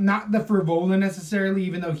 Not the Frivola necessarily,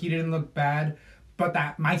 even though he didn't look bad, but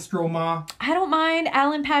that Maestro Ma. I don't mind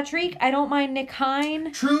Alan Patrick. I don't mind Nick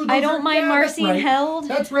Hine. True. I don't mind Marcin right. Held.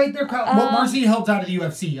 That's right. Marcin Held's out of the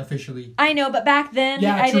UFC officially. I know, but back then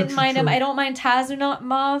Yeah, I true, didn't true, mind him. true. I don't mind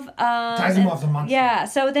Tazumov's. Tazumov's a monster. Yeah,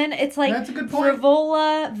 so then it's like That's a good point.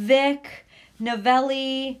 Frivola, Vic,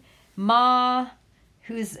 Novelli, Ma,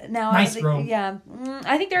 who's now Maestro.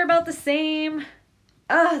 I think they're about the same.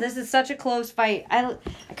 This is such a close fight. I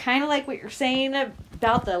kind of like what you're saying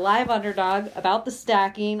about the live underdog, about the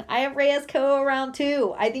stacking. I have Reyes KO around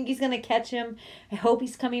 2. I think he's going to catch him. I hope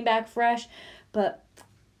he's coming back fresh. But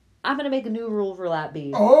I'm going to make a new rule for Lat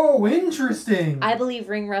B. Oh, interesting. I believe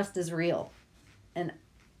ring rust is real. And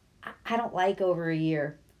I don't like over a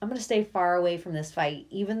year. I'm going to stay far away from this fight.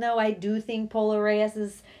 Even though I do think Polo Reyes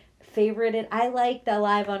is favorited, I like the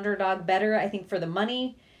live underdog better. I think for the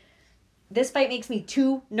money. This fight makes me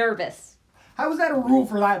too nervous. How is that a rule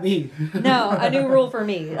for Lat B? No, a new rule for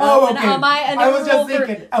me. Oh, okay. A new I was just rule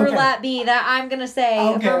thinking, for okay. Lat B that I'm going to say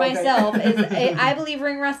for myself is I believe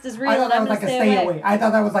ring rust is real I thought and that I'm was going like to a stay stay away. away. I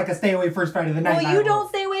thought that was like a stay away first fight of the night. Well, you don't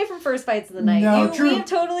stay away from first fights of the night. No, true. We have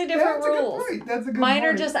totally different That's a good rules. point. That's a good Mine are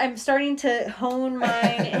point. just, I'm starting to hone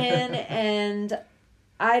mine in and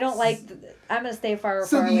I don't like, I'm going to stay far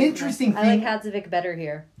So far the away interesting from this. thing- I like Hadzovic better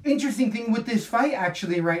here. Interesting thing with this fight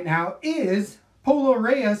actually right now is Polo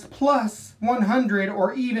Reyes plus 100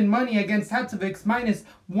 or even money against Hatzovic's minus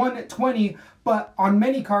 120, but on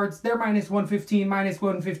many cards they're minus 115, minus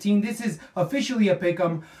 115. This is officially a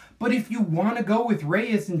pick'em. But if you want to go with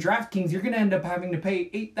Reyes and DraftKings, you're going to end up having to pay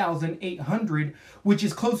 $8,800, which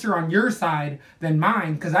is closer on your side than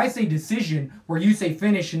mine, because I say decision, where you say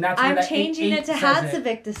finish, and that's where I'm that changing 8-8 it to says it.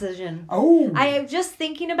 Hadzovic decision. Oh. I am just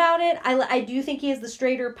thinking about it. I do think he has the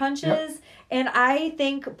straighter punches. Yep. And I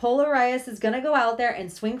think Polo Reyes is going to go out there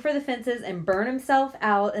and swing for the fences and burn himself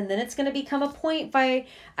out. And then it's going to become a point fight.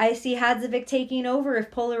 I see Hadzovic taking over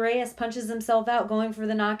if Polo Reyes punches himself out, going for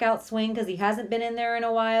the knockout swing because he hasn't been in there in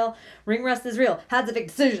a while. Ring rust is real. Hadzovic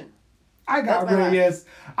decision. I got That's my Reyes.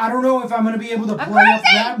 I don't know if I'm going to be able to I'm play up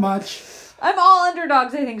crazy! that much. I'm all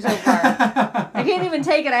underdogs, I think, so far. I can't even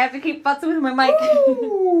take it. I have to keep futzing with my mic.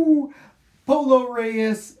 Ooh. Polo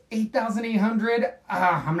Reyes, 8,800.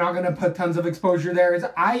 I'm not going to put tons of exposure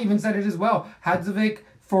there. I even said it as well. Hadzovic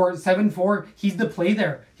for 7-4. He's the play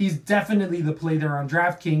there. He's definitely the play there on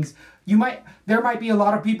DraftKings. There might be a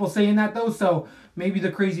lot of people saying that though, so maybe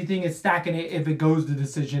the crazy thing is stacking it if it goes to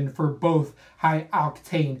decision for both high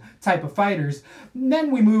octane type of fighters. And then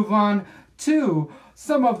we move on to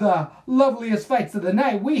some of the loveliest fights of the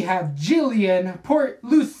night. We have Port St.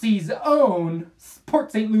 Lucie's own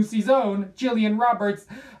Jillian Roberts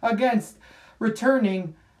against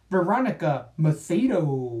returning Veronica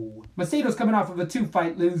Macedo. Macedo's coming off of a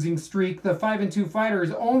 2-fight losing streak. The 5-2 fighter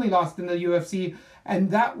is only lost in the UFC, and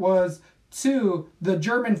that was to the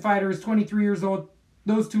German fighters, 23 years old.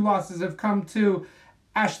 Those 2 losses have come to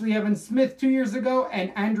Ashley Evans Smith 2 years ago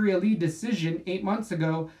and Andrea Lee decision 8 months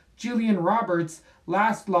ago. Jillian Roberts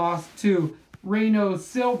last lost to Reno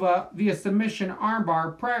Silva via submission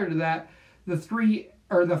armbar. Prior to that, the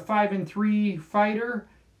 5-3 fighter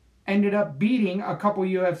ended up beating a couple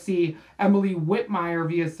UFC, Emily Whitmire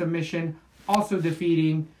via submission, also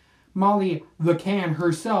defeating Molly the Can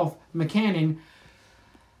herself, McCannon.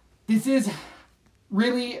 This is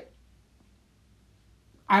really,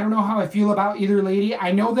 I don't know how I feel about either lady.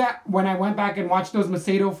 I know that when I went back and watched those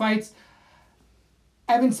Macedo fights,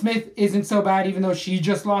 Evan Smith isn't so bad, even though she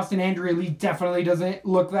just lost, and Andrea Lee definitely doesn't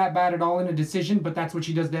look that bad at all in a decision, but that's what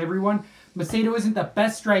she does to everyone. Macedo isn't the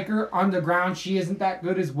best striker on the ground. She isn't that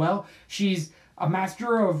good as well. She's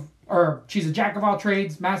she's a jack of all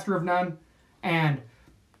trades, master of none, and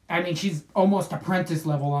I mean, she's almost apprentice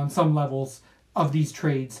level on some levels of these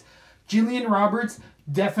trades. Jillian Roberts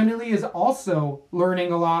definitely is also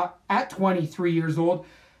learning a lot at 23 years old.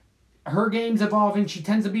 Her game's evolving. She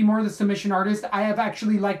tends to be more of the submission artist. I have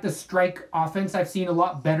actually liked the strike offense. I've seen a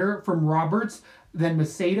lot better from Roberts than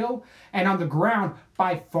Macedo. And on the ground,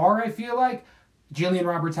 by far, I feel like Jillian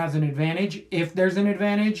Roberts has an advantage. If there's an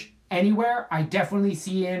advantage anywhere, I definitely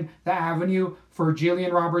see in the avenue for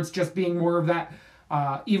Jillian Roberts just being more of that.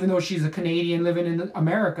 Even though she's a Canadian living in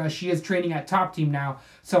America, she is training at Top Team now.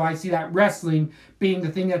 So I see that wrestling being the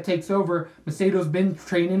thing that takes over. Macedo's been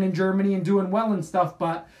training in Germany and doing well and stuff,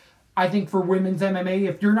 but I think for women's MMA,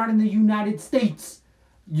 if you're not in the United States,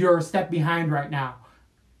 you're a step behind right now.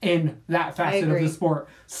 in that facet of agree. the sport.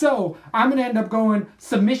 So I'm going to end up going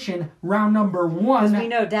submission round number 1. Because we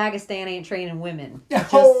know Dagestan ain't training women.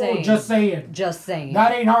 Just saying. Just saying.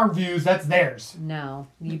 That ain't our views, that's theirs. No,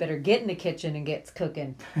 you better get in the kitchen and get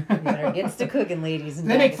cooking. You better get to cooking, ladies. In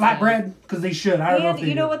They make Dagestan. flatbread because they should. I don't know if And they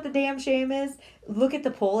you know do. what the damn shame is? Look at the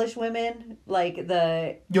Polish women, like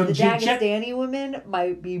the Jędrzejczyk? Dagestani women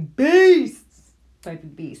might be beasts. Might be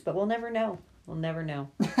beasts, but we'll never know. We'll never know.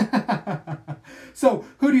 So,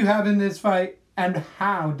 who do you have in this fight, and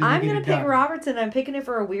how did I'm you get gonna it pick done? Robertson. I'm picking it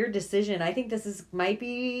for a weird decision. I think this might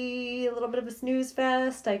be a little bit of a snooze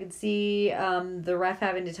fest. I could see the ref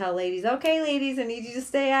having to tell ladies, "Okay, ladies, I need you to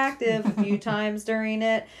stay active" a few times during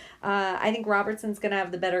it. I think Robertson's gonna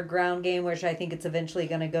have the better ground game, which I think it's eventually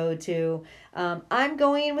gonna go to. I'm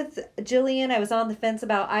going with Jillian. I was on the fence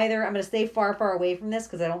about either. I'm gonna stay far away from this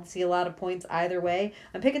because I don't see a lot of points either way.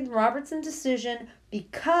 I'm picking the Robertson decision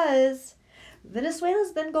because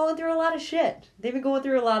Venezuela's been going through a lot of shit. They've been going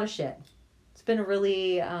through a lot of shit. It's been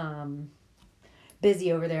really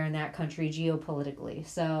busy over there in that country geopolitically.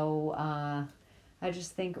 So I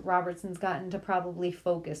just think Robertson's gotten to probably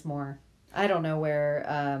focus more. I don't know where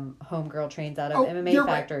Homegirl trains out of. MMA you're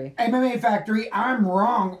Factory. Right. MMA Factory. I'm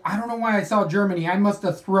wrong. I don't know why I saw Germany. I must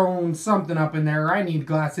have thrown something up in there. I need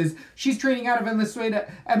glasses. She's training out of Venezuela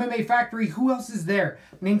MMA Factory. Who else is there?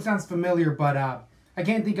 Name sounds familiar, but I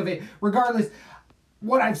can't think of it. Regardless,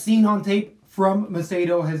 what I've seen on tape from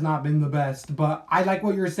Macedo has not been the best, but I like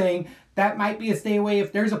what you're saying. That might be a stay away.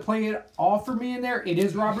 If there's a play it all for me in there, it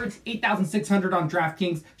is Roberts. 8,600 on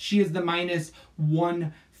DraftKings. She is the minus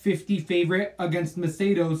 150 favorite against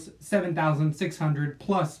Macedo's 7,600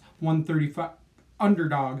 plus 135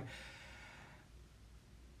 underdog.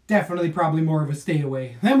 Definitely probably more of a stay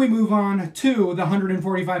away. Then we move on to the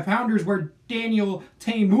 145 pounders where Daniel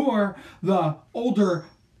Tamur, the older,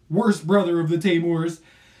 worst brother of the Tamurs,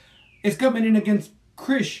 is coming in against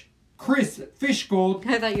Chris Fishgold.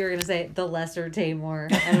 I thought you were going to say the lesser Tamor.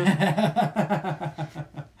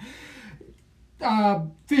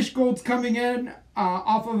 Fishgold's coming in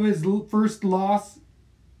off of his first loss,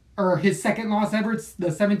 or his second loss ever. It's the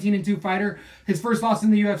 17-2 fighter. His first loss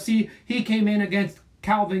in the UFC. He came in against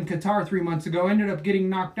Calvin Kattar 3 months ago. Ended up getting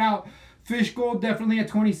knocked out. Fishgold definitely at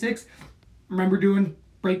 26. Remember doing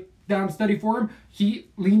breakdown study for him. He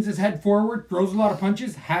leans his head forward, throws a lot of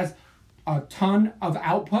punches, has a ton of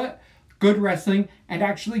output, good wrestling, and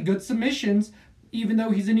actually good submissions. Even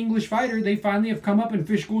though he's an English fighter, they finally have come up, and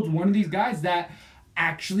Fishgold's one of these guys that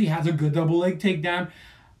actually has a good double leg takedown.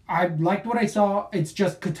 I liked what I saw. It's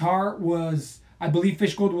just Kattar was, I believe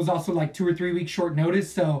Fishgold was also like 2 or 3 weeks short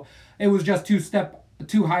notice, so it was just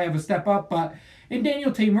too high of a step up. But in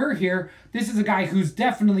Daniel Tamur here, this is a guy who's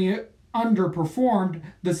definitely underperformed.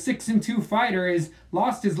 The 6-2 fighter is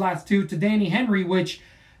lost his last 2 to Danny Henry, which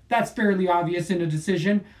that's fairly obvious in a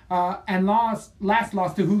decision. And last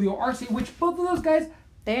lost to Julio Arce, which both of those guys,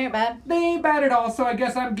 They ain't bad. they ain't bad at all. So I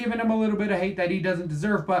guess I'm giving him a little bit of hate that he doesn't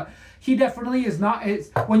deserve. But he definitely is not.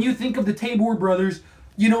 When you think of the Tamur brothers,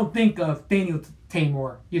 you don't think of Daniel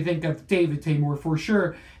Tamur. You think of David Tamur for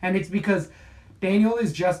sure. And it's because Daniel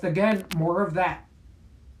is just, again, more of that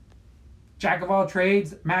jack of all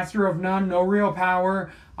trades, master of none, no real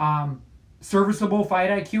power, serviceable fight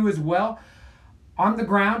IQ as well. On the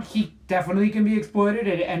ground, he definitely can be exploited.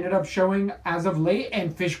 It ended up showing as of late,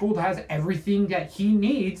 and Fishgold has everything that he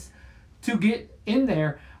needs to get in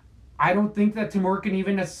there. I don't think that Tamur can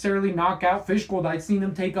even necessarily knock out Fishgold. I've seen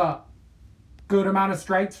him take a good amount of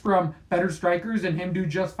strikes from better strikers and him do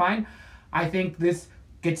just fine. I think this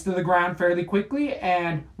gets to the ground fairly quickly,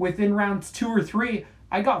 and within rounds 2 or 3,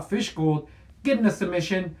 I got Fishgold getting a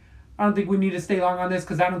submission. I don't think we need to stay long on this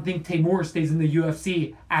because I don't think Tamur stays in the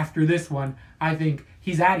UFC after this one. I think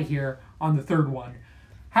he's out of here on the third one.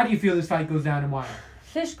 How do you feel this fight goes down and why?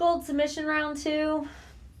 Fishgold submission round 2.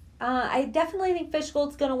 I definitely think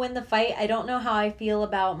Fishgold's going to win the fight. I don't know how I feel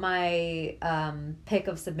about my pick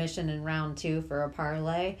of submission in round 2 for a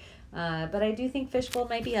parlay. But I do think Fishgold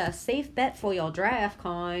might be a safe bet for y'all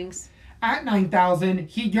DraftKings. At 9,000,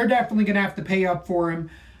 you're definitely going to have to pay up for him.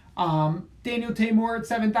 Daniel Tamur at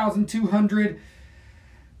 7,200.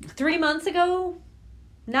 3 months ago,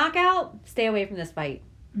 knockout, stay away from this fight.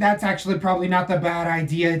 That's actually probably not the bad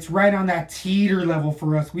idea. It's right on that teeter level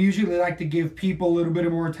for us. We usually like to give people a little bit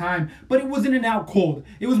of more time, but it wasn't an out cold.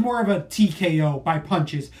 It was more of a TKO by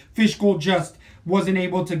punches. Fishgold just wasn't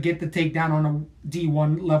able to get the takedown on a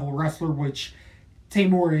D1 level wrestler, which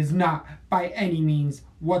Tamur is not by any means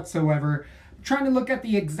whatsoever. I'm trying to look at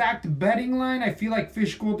the exact betting line. I feel like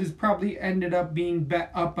Fishgold has probably ended up being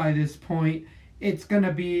bet up by this point. It's going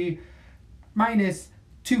to be minus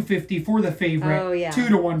 250 for the favorite. Oh, yeah.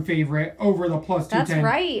 2-1 favorite over the plus 210. That's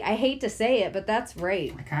right. I hate to say it, but that's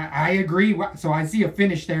right. I agree. So I see a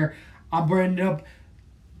finish there. I'll end up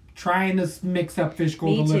trying to mix up Fishgold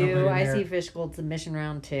Me a little bit. too. I there. see Fishgold submission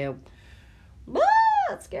round 2. Ah,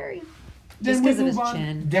 that's scary. Then Just we because of move his on.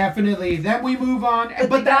 chin. Definitely. Then we move on. But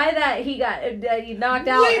the guy that he got he knocked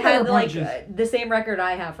out Way better had like punches. the same record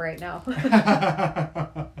I have right now.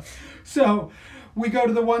 So we go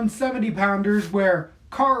to the 170 pounders where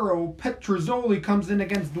Caro Petrozzoli comes in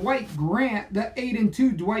against Dwight Grant. The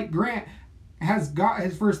 8-2 Dwight Grant has got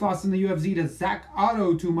his first loss in the UFC to Zach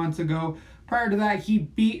Otto 2 months ago. Prior to that, he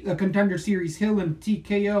beat the Contender Series Hill in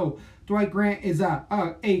TKO. Dwight Grant is a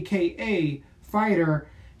AKA fighter.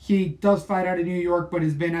 He does fight out of New York, but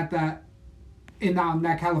has been at that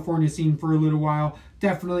California scene for a little while.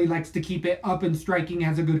 Definitely likes to keep it up and striking.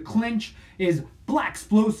 Has a good clinch. Is black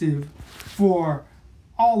explosive for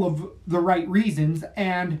all of the right reasons.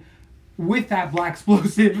 And with that black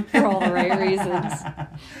explosive, For all the right reasons.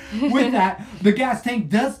 with that, the gas tank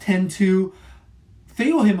does tend to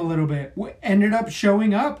fail him a little bit. Ended up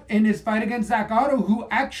showing up in his fight against Zach Otto, who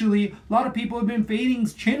actually, a lot of people have been fading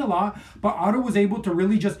his chin a lot, but Otto was able to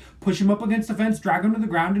really just push him up against the fence, drag him to the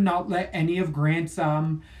ground, and not let any of Grant's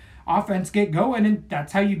offense get going, and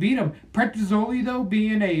that's how you beat him. Petrozzoli, though,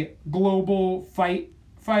 being a global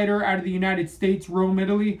fighter out of the United States, Rome,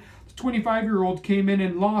 Italy, the 25-year-old came in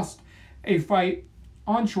and lost a fight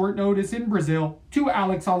on short notice in Brazil to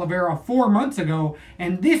Alex Oliveira 4 months ago,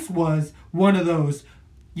 and this was one of those,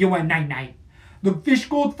 you went night-night. The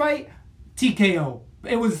Fishgold fight, TKO.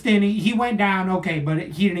 It was standing, he went down, okay, but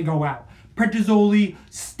he didn't go out. Petrozzoli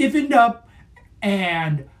stiffened up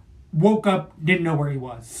and woke up, didn't know where he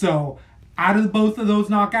was. So, out of both of those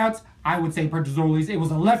knockouts, I would say Petrozzoli's. It was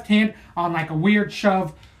a left hand on like a weird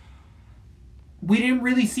shove. We didn't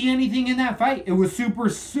really see anything in that fight. It was super,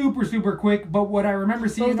 super, super quick. But what I remember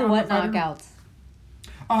seeing Both of on what the fighter, knockouts?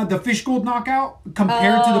 the Fishgold knockout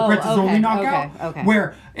compared to the Petrozzoli okay, knockout, okay.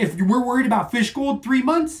 where if we're worried about Fishgold 3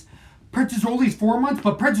 months, Petrozzoli's 4 months,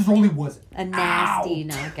 but Petrozzoli was A nasty out,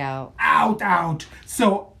 knockout. out.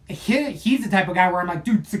 So he's the type of guy where I'm like,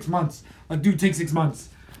 dude, 6 months. Like, dude, take 6 months.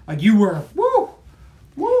 Like, you were, woo.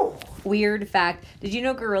 Weird fact. Did you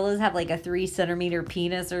know gorillas have like a 3-centimeter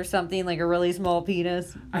penis or something? Like a really small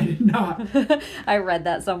penis? I did not. I read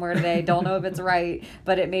that somewhere today. Don't know if it's right,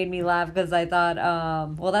 but it made me laugh because I thought,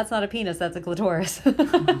 well, that's not a penis. That's a clitoris. It's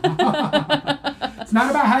not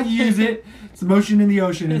about how you use it. It's motion in the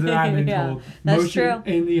ocean, as I've been Yeah, told. that's Motion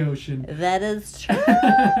true. in the ocean. That is true.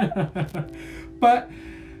 But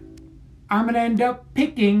I'm going to end up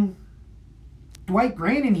picking Dwight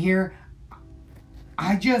Grant in here.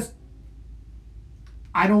 I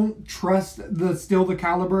don't trust the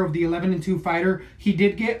caliber of the 11-2 fighter. He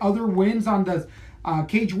did get other wins on the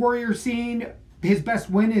Cage Warrior scene. His best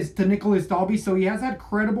win is to Nicholas Dalby, so he has had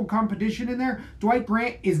credible competition in there. Dwight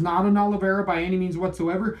Grant is not an Oliveira by any means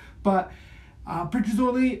whatsoever, but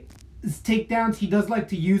Petrozzoli's takedowns, he does like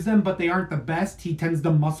to use them, but they aren't the best. He tends to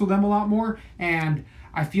muscle them a lot more, and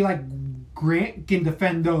I feel like Grant can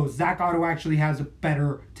defend those. Zach Otto actually has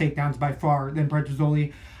better takedowns by far than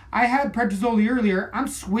Petrozzoli. I had Petrozzoli earlier. I'm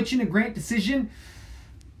switching to Grant decision.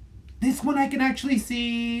 This one I can actually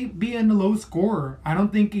see being a low scorer. I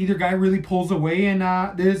don't think either guy really pulls away, and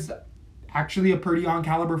there's actually a pretty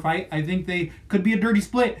on-caliber fight. I think they could be a dirty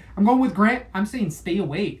split. I'm going with Grant. I'm saying stay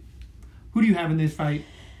away. Who do you have in this fight?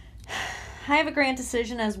 I have a Grant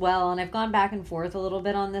decision as well, and I've gone back and forth a little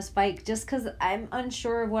bit on this fight just because I'm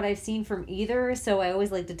unsure of what I've seen from either, so I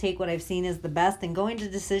always like to take what I've seen as the best, and going to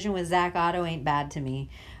decision with Zach Otto ain't bad to me.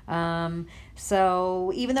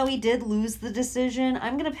 So even though he did lose the decision,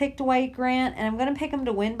 I'm going to pick Dwight Grant, and I'm going to pick him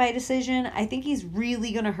to win by decision. I think he's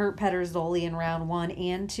really going to hurt Petrozzoli in round 1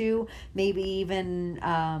 and 2, maybe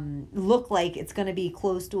even look like it's going to be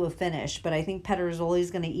close to a finish, but I think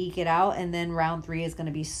Petrozzoli's going to eke it out, and then round 3 is going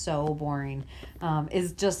to be so boring.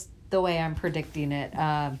 Is just the way I'm predicting it.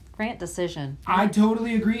 Grant decision. I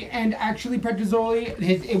totally agree. And actually, Petrozzoli,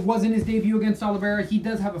 it wasn't his debut against Oliveira. He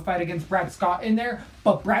does have a fight against Brad Scott in there,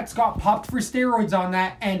 but Brad Scott popped for steroids on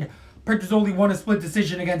that, and Petrozzoli won a split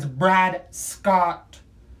decision against Brad Scott.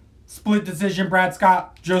 Split decision, Brad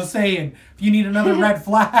Scott. Just saying. If you need another red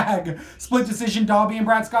flag, split decision, Dalby and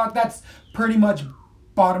Brad Scott, that's pretty much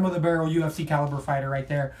bottom of the barrel UFC caliber fighter right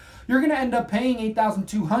there. You're going to end up paying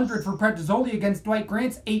 $8,200 for Petrozzoli against Dwight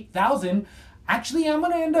Grant's $8,000. Actually, I'm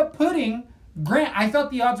going to end up putting Grant. I thought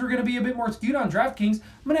the odds were going to be a bit more skewed on DraftKings.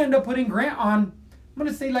 I'm going to end up putting Grant on, I'm going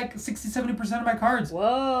to say like 60-70% of my cards.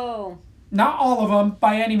 Whoa. Not all of them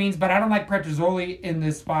by any means, but I don't like Petrozzoli in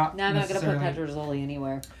this spot. No, I'm not going to put necessarily. Petrozzoli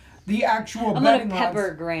anywhere. the actual I'm betting gonna pepper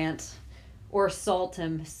odds. Grant or salt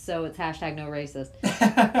him, so it's hashtag no racist.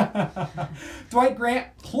 Dwight Grant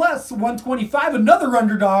plus 125, another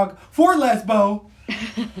underdog for Lesbo.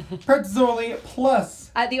 Petzoli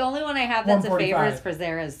plus. The only one I have that's a favorite is 145.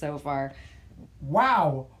 Prazeres so far.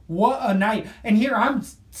 Wow, what a night. And here I'm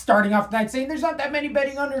starting off the night saying there's not that many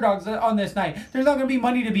betting underdogs on this night. There's not going to be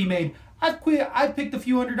money to be made. I've picked a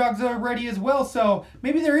few underdogs already as well, so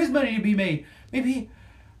maybe there is money to be made. Maybe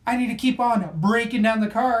I need to keep on breaking down the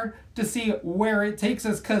card to see where it takes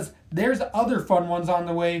us, because there's other fun ones on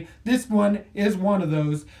the way. This one is one of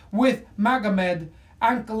those, with Magomed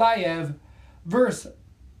Ankalaev versus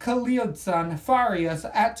Khalilson Farias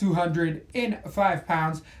at 205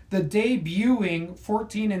 pounds. The debuting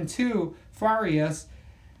 14-2 Farias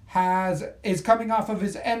is coming off of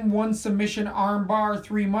his N1 submission armbar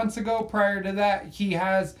 3 months ago. Prior to that, he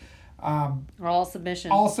has All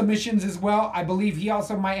submissions. all submissions as well. I believe he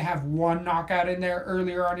also might have one knockout in there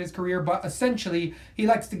earlier on his career, but essentially he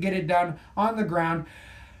likes to get it done on the ground.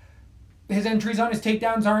 His entries on his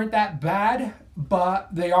takedowns aren't that bad,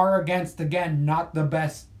 but they are against, again, not the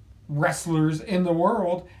best wrestlers in the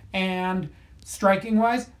world. And striking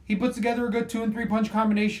wise, he puts together a good 2 and 3 punch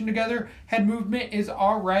combination together. Head movement is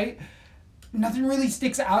all right. Nothing really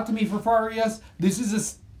sticks out to me for Farias. This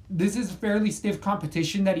is fairly stiff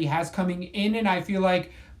competition that he has coming in, and I feel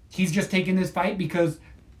like he's just taking this fight because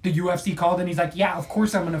the UFC called and he's like, yeah, of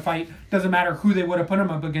course I'm going to fight. Doesn't matter who they would have put him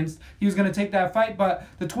up against. He was going to take that fight, but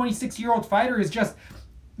the 26-year-old fighter is just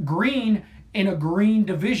green in a green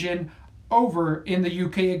division over in the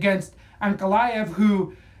UK against Ankalaev,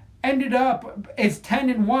 who ended up as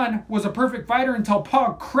 10-1, was a perfect fighter until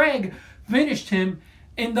Paul Craig finished him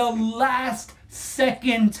in the last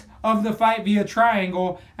second of the fight via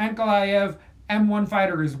triangle. Ankalaev, M1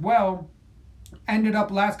 fighter as well, ended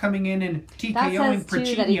up last coming in and that TKOing says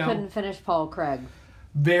too that he Prachinio. couldn't finish Paul Craig.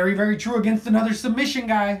 Very, very true against another submission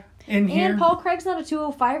guy in here. And Paul Craig's not a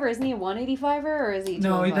 205er, isn't he? A 185er, or is he?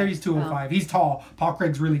 No, 205? he's 205. He's tall. Paul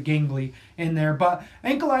Craig's really gangly in there. But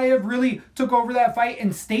Ankalaev really took over that fight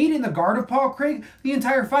and stayed in the guard of Paul Craig the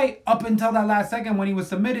entire fight up until that last second when he was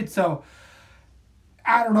submitted. So,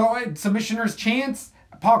 I don't know. Submissioner's chance.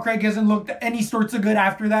 Paul Craig hasn't looked any sorts of good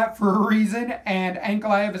after that for a reason. And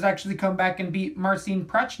Ankalaev has actually come back and beat Marcin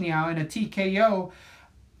Prachniow in a TKO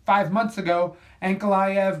 5 months ago.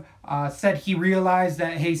 Ankalaev said he realized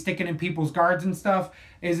that, hey, sticking in people's guards and stuff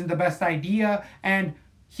isn't the best idea. And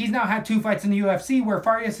he's now had 2 fights in the UFC where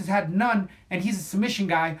Farias has had none, and he's a submission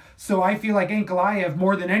guy. So I feel like Ankalaev,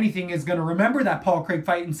 more than anything, is going to remember that Paul Craig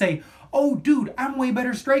fight and say, oh, dude, I'm way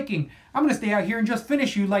better striking. I'm going to stay out here and just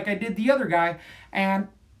finish you like I did the other guy. And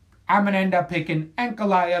I'm going to end up picking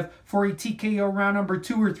Ankalaev for a TKO round number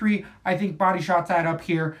 2 or 3. I think body shots add up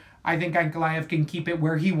here. I think Ankalaev can keep it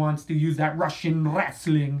where he wants to, use that Russian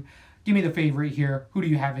wrestling. Give me the favorite here. Who do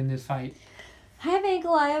you have in this fight? I have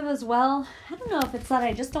Ankalaev as well. I don't know if it's that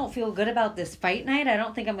I just don't feel good about this fight night. I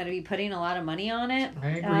don't think I'm going to be putting a lot of money on it. I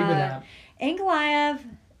agree with that. Ankalaev,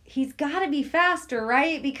 he's got to be faster,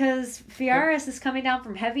 right? Because Farias is coming down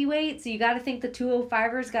from heavyweight, so you got to think the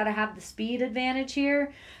 205ers got to have the speed advantage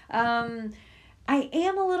here. I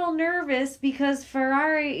am a little nervous because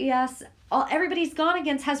Farias, everybody's gone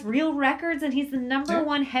against has real records, and he's the number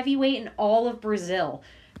 1 heavyweight in all of Brazil.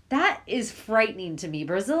 That is frightening to me.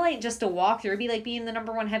 Brazil ain't just a walkthrough. It'd be like being the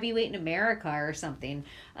number 1 heavyweight in America or something.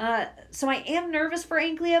 So I am nervous for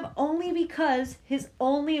Ankalaev only because his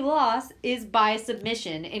only loss is by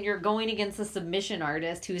submission, and you're going against a submission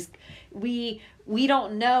artist who's we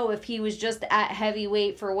don't know if he was just at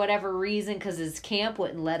heavyweight for whatever reason because his camp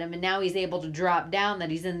wouldn't let him, and now he's able to drop down, that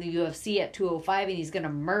he's in the UFC at 205 and he's going to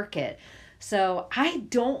murk it. So I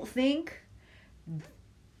think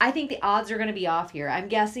the odds are going to be off here. I'm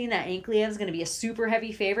guessing that Ankalaev is going to be a super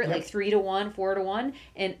heavy favorite, like 3-1, 4-1,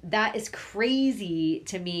 and that is crazy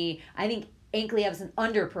to me. I think Ankalaev is an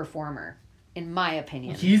underperformer, in my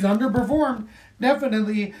opinion. He's underperformed,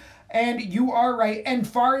 definitely. And you are right. And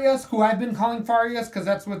Farias, who I've been calling Farias because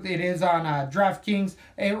that's what it is on DraftKings,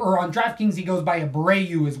 or on DraftKings he goes by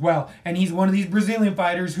Abreu as well. And he's one of these Brazilian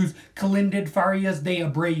fighters who's Kalindid Farias de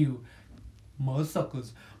Abreu.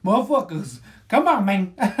 Motherfuckers. Come on,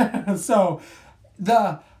 man. So,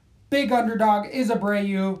 the big underdog is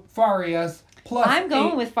Abreu, Farias, plus I'm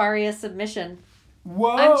going with Farias submission.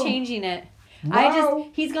 Whoa. I'm changing it. Whoa.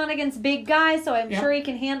 He's gone against big guys, so I'm sure he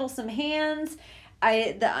can handle some hands.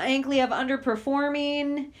 The Ankalaev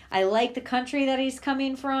underperforming. I like the country that he's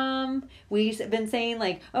coming from. We've been saying,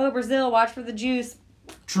 like, oh, Brazil, watch for the juice.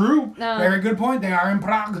 True. Very good point. They are in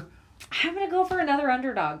Prague. I'm going to go for another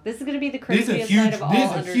underdog. This is going to be the craziest huge- night of all.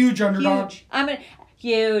 this is a huge underdog. Huge.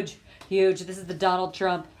 Huge. This is the Donald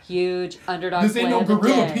Trump huge underdog. This ain't no play of the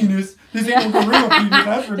gorilla day. penis. This ain't no gorilla penis.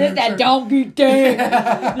 That's for This damn that sure. donkey day.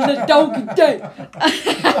 This that donkey day.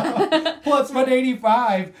 Plus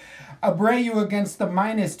 185. Abreu against the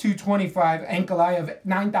minus 225. Ankalaev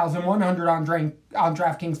 9,100 on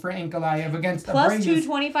DraftKings for Ankalaev against Plus Abreu's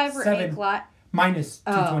 225 for seven- Ankalaev. Minus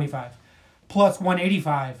 225. Plus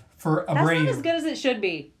 185 for That's not Abreu. as good as it should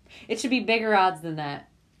be. It should be bigger odds than that.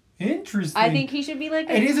 Interesting. I think he should be like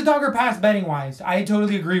It is a dogger pass betting wise. I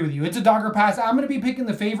totally agree with you. It's a dogger pass. I'm going to be picking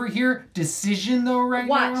the favorite here. Decision though right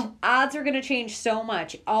Watch. now. Odds are going to change so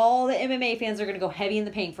much. All the MMA fans are going to go heavy in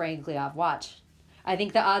the paint for Ankalaev. Watch. I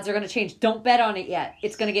think the odds are going to change. Don't bet on it yet.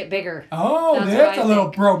 It's going to get bigger. Oh, That's that's what a I little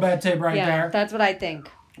think. pro bet tip right Yeah, there. that's what I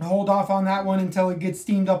think. Hold off on that one until it gets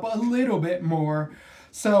steamed up a little bit more.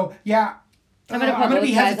 So, yeah. I'm going to put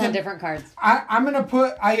those guys on different cards. I'm going to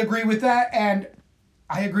put, I agree with that, and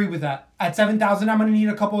I agree with that. At 7,000, I'm going to need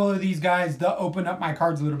a couple of these guys to open up my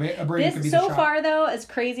cards a little bit. Abreu could be This, the so shot. far, though, as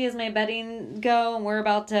crazy as my betting go, and we're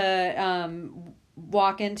about to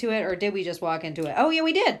walk into it, or did we just walk into it? Oh, yeah,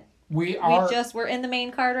 we did. We're in the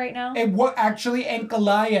main card right now. And what actually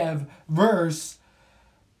Ankalaev versus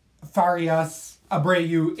Farias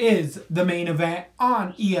Abreu is the main event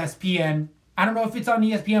on ESPN. I don't know if it's on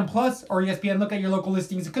ESPN Plus or ESPN. Look at your local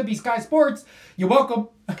listings. It could be Sky Sports. You're welcome.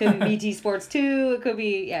 Could be BT Sports 2. It could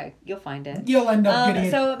be, yeah, you'll find it. You'll end up getting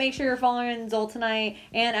it. So make sure you're following Zoltanite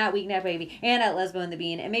and at Weeknet Baby and at Lesbo and the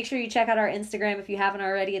Bean. And make sure you check out our Instagram if you haven't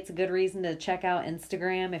already. It's a good reason to check out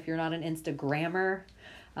Instagram if you're not an Instagrammer.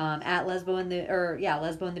 At Lesbo and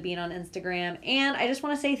the Bean on Instagram. And I just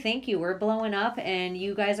want to say thank you. We're blowing up and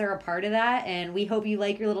you guys are a part of that, and we hope you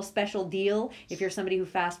like your little special deal. If you're somebody who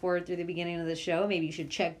fast forward through the beginning of the show, maybe you should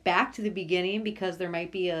check back to the beginning because there might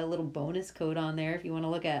be a little bonus code on there if you want to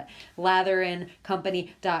look at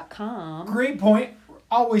latherandcompany.com. Great point.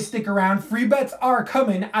 Always stick around. Free bets are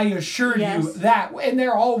coming. I assure you Yes. that. And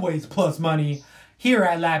they're always plus money here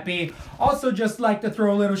at Lappy. Also, just like to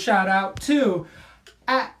throw a little shout out to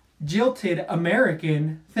at Jilted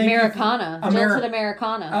American. Americana. Jilted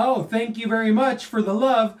Americana. Oh, thank you very much for the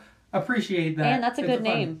love. Appreciate that. And that's a It's good fun-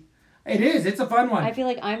 name. It is. It's a fun one. I feel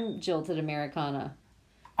like I'm Jilted Americana.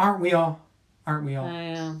 Aren't we all? Aren't we all? I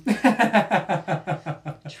am.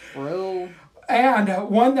 True. And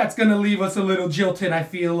one that's going to leave us a little jilted, I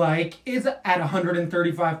feel like, is at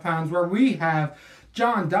 135 pounds, where we have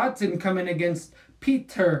John Dodson coming against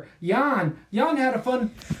Peter Yan. Yan had a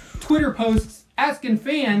fun Twitter post asking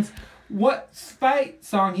fans what fight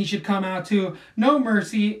song he should come out to. No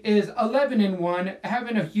Mercy is 11-1,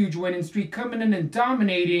 having a huge winning streak, coming in and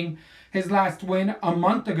dominating his last win a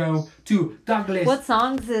month ago to Douglas. What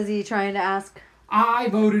songs is he trying to ask? I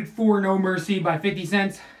voted for No Mercy by 50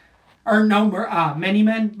 Cent. Or Many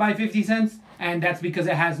Men by 50 Cent. And that's because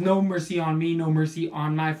it has No Mercy on Me, No Mercy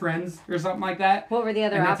on My Friends, or something like that. What were the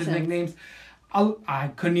other And that's options? his nicknames. I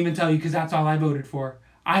couldn't even tell you because that's all I voted for.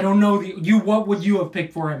 I don't know what would you have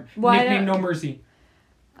picked for him? Well, Nickname No Mercy.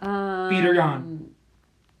 Peter Yan.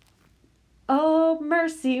 Oh,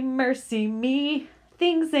 mercy, mercy me.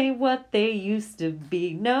 Things ain't what they used to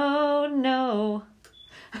be. No, no.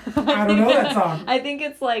 I don't know that song. I think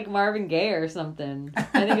it's like Marvin Gaye or something. I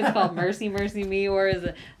think it's called Mercy, Mercy Me, or is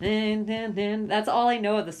it... Din, din, din. That's all I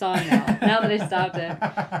know of the song now that I stopped it.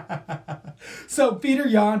 So Peter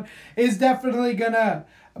Yan is definitely gonna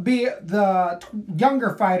be the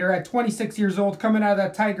younger fighter at 26 years old, coming out of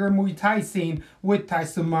that Tiger Muay Thai scene with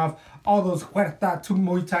Taisumov, all those Huerta to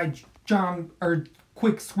Muay Thai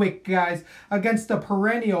quick swick guys, against the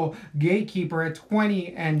perennial gatekeeper at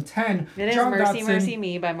 20-10. It is John Mercy, Dodson. Mercy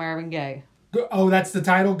Me by Marvin Gaye. Oh, that's the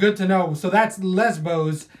title. Good to know. So that's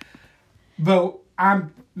Lesbo's vote. I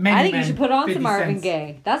think you should put on 50 some Marvin cents.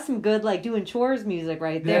 Gaye. That's some good, like, doing chores music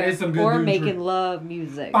right there. That is some good or doing making chores. love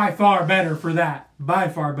music. By far better for that.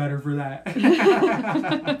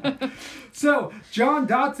 So, John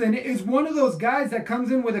Dodson is one of those guys that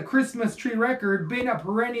comes in with a Christmas tree record, been a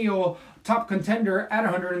perennial top contender at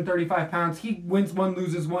 135 pounds. He wins one,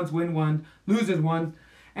 loses once, win one, loses one,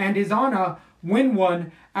 and is on a win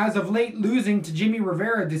one as of late, losing to Jimmy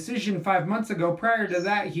Rivera decision 5 months ago. Prior to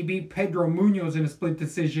that, he beat Pedro Munoz in a split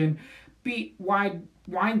decision, beat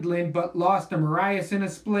Windland, but lost to Marias in a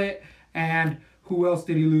split, and who else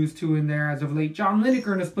did he lose to in there as of late? John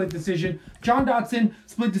Lineker in a split decision. John Dodson,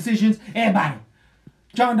 split decisions, everybody.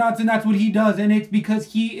 John Dodson, that's what he does, and it's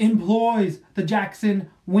because he employs the Jackson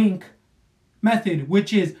Wink method,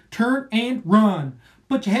 which is turn and run.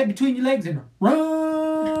 Put your head between your legs and run.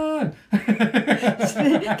 fun.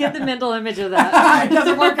 Get the mental image of that. It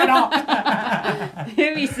doesn't work at all.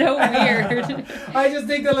 It'd be so weird. I just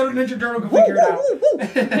think the little Ninja Turtle can figure it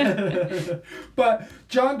out. But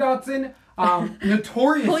John Dodson,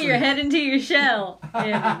 notoriously... Pull your head into your shell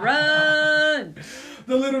and run.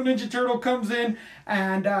 The little Ninja Turtle comes in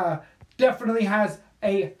and definitely has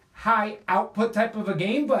a high output type of a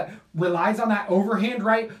game, but relies on that overhand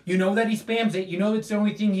right. You know that he spams it. You know it's the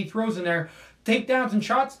only thing he throws in there. Takedowns and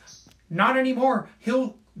shots, not anymore.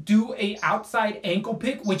 He'll do a outside ankle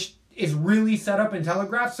pick, which is really set up and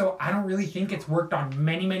telegraphed, so I don't really think it's worked on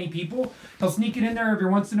many people. He'll sneak it in there every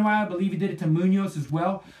once in a while. I believe he did it to Munoz as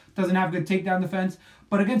well. Doesn't have good takedown defense.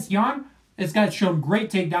 But against Jan, this guy's shown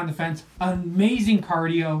great takedown defense, amazing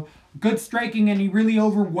cardio, good striking, and he really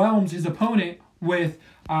overwhelms his opponent with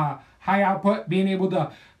high output, being able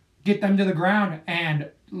to get them to the ground and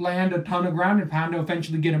land a ton of ground and pound to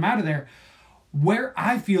eventually get him out of there. Where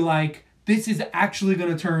I feel like this is actually going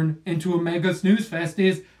to turn into a mega snooze fest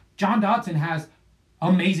is John Dodson has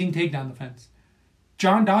amazing takedown defense.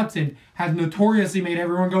 John Dodson has notoriously made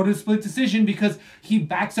everyone go to a split decision because he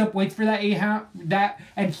backs up, waits for that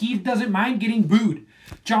and he doesn't mind getting booed.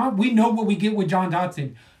 We know what we get with John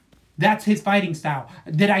Dodson. That's his fighting style.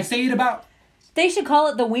 Did I say it about... They should call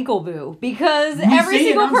it the Winkleboo because every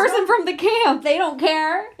single person from the camp, they don't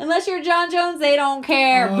care. Unless you're John Jones, they don't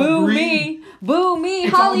care. Boo me. Boo me.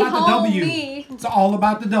 It's Holly all about the W. me. It's all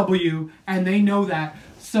about the W, and they know that.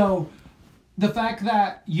 So the fact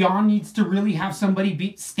that Jan needs to really have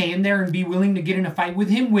somebody stand there and be willing to get in a fight with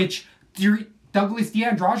him, which Douglas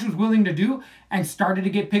D'Andrade was willing to do and started to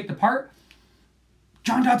get picked apart,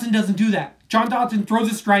 John Dodson doesn't do that. John Dodson throws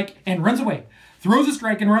a strike and runs away. Throws a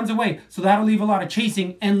strike and runs away. So that'll leave a lot of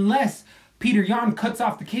chasing unless Peter Yan cuts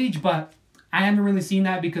off the cage. But I haven't really seen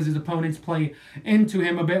that because his opponents play into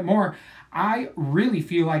him a bit more. I really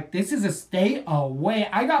feel like this is a stay away.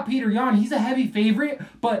 I got Peter Yan. He's a heavy favorite.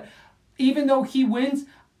 But even though he wins,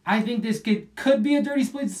 I think this could be a dirty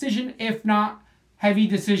split decision. If not, heavy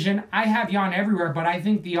decision. I have Yan everywhere. But I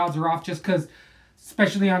think the odds are off just because,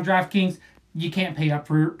 especially on DraftKings, you can't pay up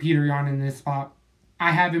for Peter Yan in this spot. I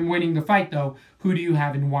have him winning the fight, though. Who do you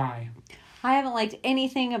have and why? I haven't liked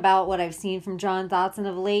anything about what I've seen from John Dodson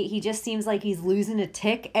of late. He just seems like he's losing a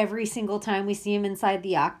tick every single time we see him inside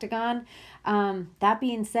the octagon. That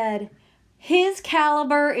being said, his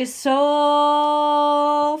caliber is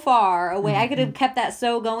so far away. I could have kept that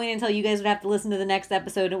going until you guys would have to listen to the next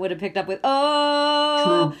episode and it would have picked up with,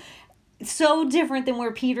 True. So different than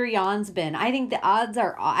where Peter Yan's been. I think the odds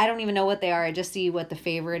are, I don't even know what they are. I just see what the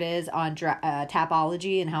favorite is on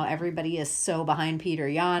Tapology and how everybody is so behind Peter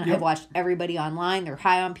Yan. Yep. I've watched everybody online. They're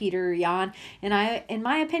high on Peter Yan. And in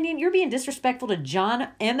my opinion, you're being disrespectful to John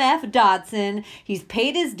M.F. Dodson. He's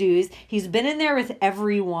paid his dues. He's been in there with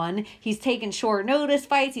everyone. He's taken short notice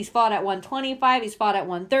fights. He's fought at 125. He's fought at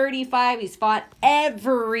 135. He's fought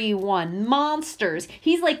everyone. Monsters.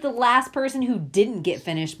 He's like the last person who didn't get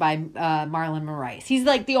finished by Marlon Moraes. He's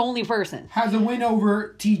like the only person. Has a win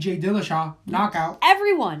over TJ Dillashaw. Knockout.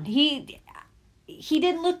 Everyone. He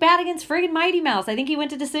didn't look bad against friggin' Mighty Mouse. I think he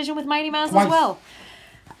went to decision with Mighty Mouse Twice. as well.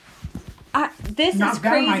 This Not is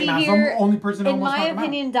bad, Mighty crazy Mouse. here. I'm the only person In almost my knocked him out.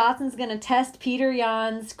 opinion, Dodson's going to test Peter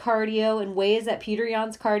Yan's cardio in ways that Peter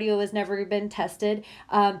Yan's cardio has never been tested.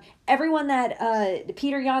 Everyone that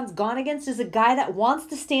Peter Yan's gone against is a guy that wants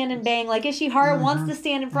to stand and bang. Like Ishihara wants to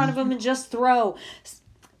stand in front of him and just throw.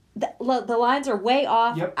 The lines are way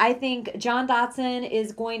off. Yep. I think John Dodson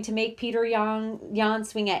is going to make Peter Yan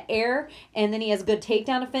swing at air, and then he has good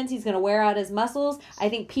takedown defense. He's going to wear out his muscles. I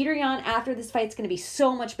think Peter Yan, after this fight, is going to be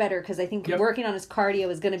so much better because I think working on his cardio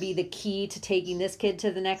is going to be the key to taking this kid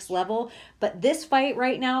to the next level. But this fight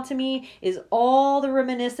right now, to me, is all the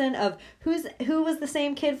reminiscent of who was the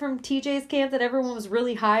same kid from TJ's camp that everyone was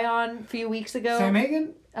really high on a few weeks ago. Sam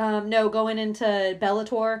Hagen? No, going into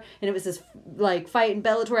Bellator, and it was this like fight in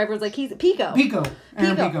Bellator. Everyone's like, he's Pico.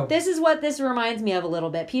 Aaron Pico. This is what this reminds me of a little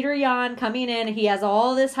bit. Peter Yan coming in, he has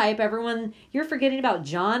all this hype. Everyone, you're forgetting about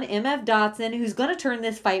John M.F. Dodson, who's going to turn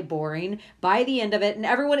this fight boring by the end of it, and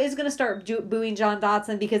everyone is going to start booing John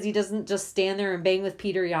Dodson because he doesn't just stand there and bang with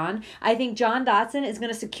Peter Yan. I think John Dodson is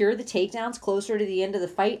going to secure the takedowns closer to the end of the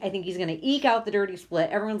fight. I think he's going to eke out the dirty split.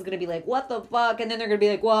 Everyone's going to be like, what the fuck? And then they're going to be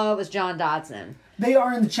like, whoa, it was John Dodson. They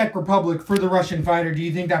are in the Czech Republic for the Russian fighter. Do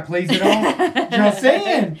you think that plays at all? Just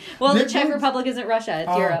saying. Well, the Czech Republic isn't Russia.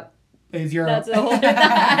 It's Europe. It's Europe. That's a whole different...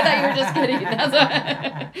 I thought you were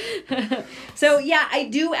just kidding. So, yeah, I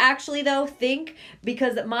do actually, though, think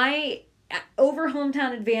because my over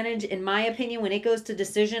hometown advantage, in my opinion, when it goes to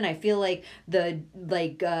decision, I feel like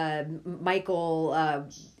Michael,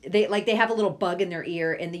 they have a little bug in their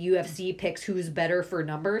ear, and the UFC picks who's better for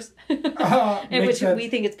numbers. In which we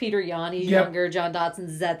think it's Peter Yan. He's younger. John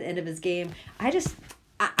Dotson's at the end of his game.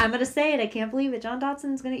 I'm gonna say it. I can't believe it. John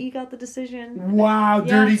Dotson's gonna eke out the decision. Wow,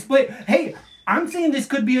 dirty split. Hey, I'm saying this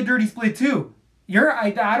could be a dirty split too.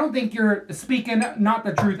 I don't think you're speaking not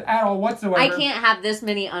the truth at all whatsoever. I can't have this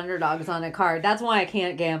many underdogs on a card. That's why I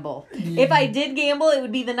can't gamble. If I did gamble, it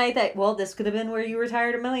would be the night that, well, this could have been where you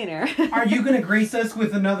retired a millionaire. Are you going to grace us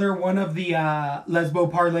with another one of the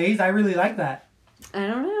Lesbo parlays? I really like that. I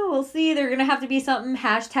don't know. We'll see. They're going to have to be something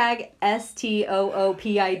hashtag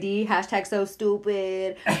STOOPID, hashtag so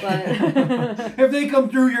stupid. But if they come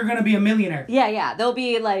through, you're going to be a millionaire. Yeah. They'll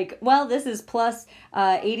be like, well, this is plus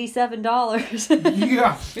 $87.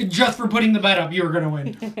 Yeah, just for putting the bet up, you were going to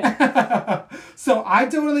win. So I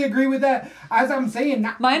totally agree with that. As I'm saying,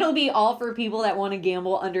 mine will be all for people that want to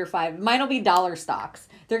gamble under $5. Mine will be dollar stocks.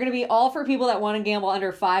 They're going to be all for people that want to gamble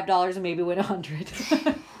under $5 and maybe win 100.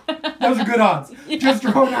 Those are good odds. Yeah. Just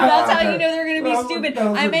throwing out. That's how you know they're going to be stupid.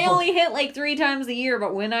 I may only hit like 3 times a year,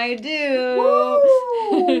 but when I do.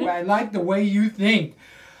 Woo! I like the way you think.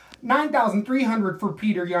 9,300 for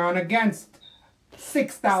Peter Yan against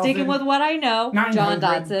 6,000. Sticking with what I know, John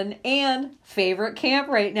Dodson, and favorite camp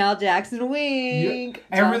right now, Jackson Wink. Yep.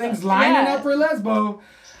 Everything's lining up for Lesbo.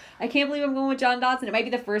 I can't believe I'm going with John Dodson. It might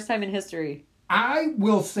be the first time in history. I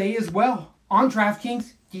will say as well, on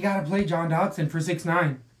DraftKings, you got to play John Dodson for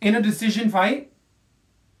 6'9". In a decision fight,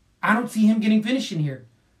 I don't see him getting finished in here.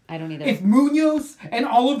 I don't either. If Munoz and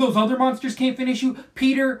all of those other monsters can't finish you,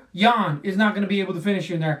 Peter Yan is not going to be able to finish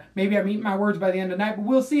you in there. Maybe I'm eating my words by the end of the night, but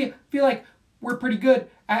we'll see. I feel like we're pretty good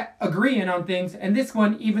at agreeing on things. And this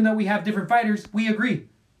one, even though we have different fighters, we agree.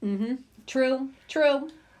 Mm-hmm. True.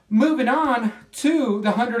 Moving on to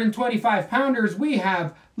the 125-pounders, we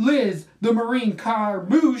have Liz, the Marine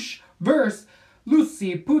Carmouche, versus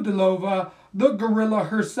Lucy Pudilova. The gorilla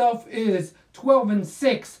herself is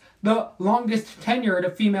 12-6, the longest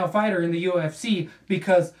tenured female fighter in the UFC,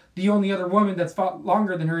 because the only other woman that's fought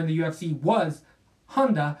longer than her in the UFC was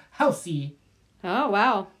Honda Housey. Oh,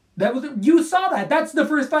 wow. You saw that. That's the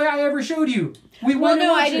first fight I ever showed you.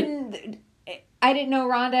 I didn't know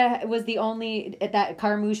Ronda was the only that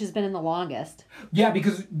Carmouche has been in the longest. Yeah,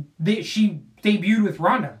 because she debuted with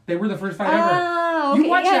Ronda. They were the first fight ever. Oh, okay. You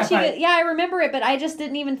watched that fight. Yeah, I remember it, but I just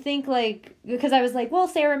didn't even think because I was like, well,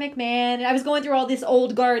 Sarah McMahon. And I was going through all this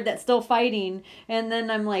old guard that's still fighting, and then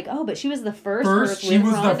I'm like, oh, but she was the first. She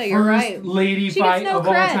was Ronda, the first lady fight of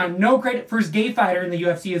all time. No credit. First gay fighter in the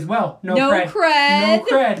UFC as well. No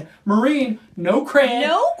cred. Marine, no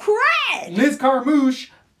cred. Liz Carmouche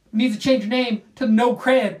needs to change her name to No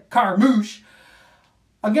Cred Carmouche.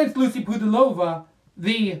 Against Lucy Pudilova,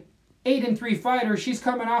 the 8-3 fighter. She's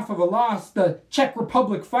coming off of a loss. The Czech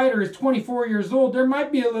Republic fighter is 24 years old. There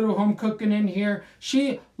might be a little home cooking in here.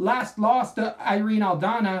 She last lost to Irene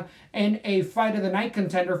Aldana in a fight of the night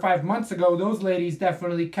contender 5 months ago. Those ladies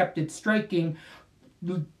definitely kept it striking,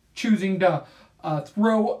 choosing to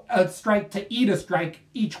throw a strike to eat a strike,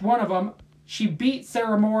 each one of them. She beat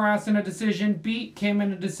Sarah Moras in a decision, beat Kim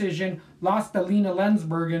in a decision, lost to Lena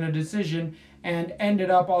Lensberg in a decision, and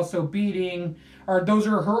ended up also beating, those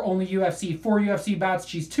are her only 4 UFC bouts.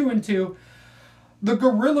 She's 2-2. The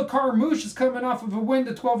Gorilla Carmouche is coming off of a win.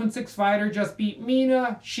 The 12-6 fighter just beat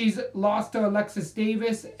Mina. She's lost to Alexis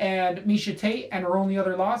Davis and Miesha Tate, and her only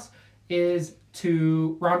other loss is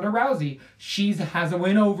to Ronda Rousey. She has a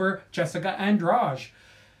win over Jessica Andrade.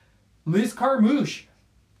 Liz Carmouche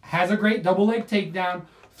has a great double leg takedown,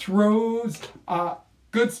 throws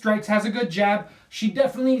good strikes, has a good jab. She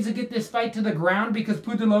definitely needs to get this fight to the ground because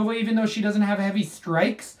Pudilova, even though she doesn't have heavy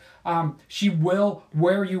strikes, she will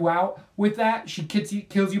wear you out with that. She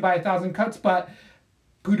kills you by 1,000 cuts, but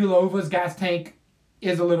Pudilova's gas tank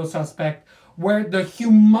is a little suspect. Where the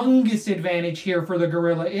humongous advantage here for the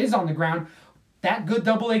Gorilla is on the ground, that good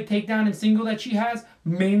double leg takedown and single that she has,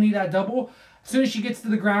 mainly that double. As soon as she gets to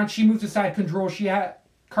the ground, she moves to side control.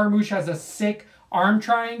 Carmouche has a sick arm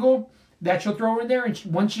triangle that she'll throw in there, and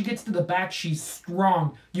once she gets to the back, she's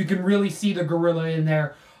strong. You can really see the Gorilla in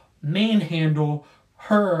there manhandle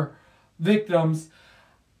her victims.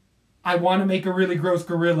 I want to make a really gross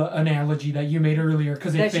gorilla analogy that you made earlier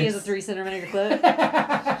because it fits. She has a 3-centimeter clip.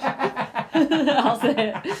 I'll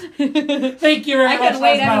say it. Thank you very much. I couldn't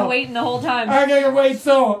wait. I've been waiting the whole time. I couldn't wait.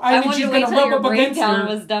 So I think she's going to rub up against her.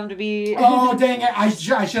 Was dumb to be. Oh dang it! I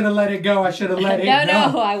should have let it go. I should have let it go.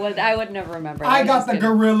 No, I would never remember. I got the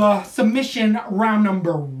Gorilla submission round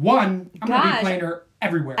number 1. I'm going to be playing her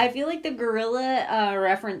everywhere. I feel like the gorilla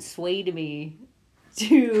reference swayed me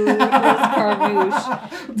to Liz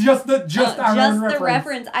Carmouche. just the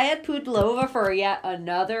reference. I had Pudlova for yet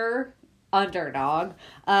another underdog.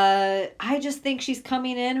 I just think she's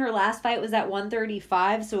coming in. Her last fight was at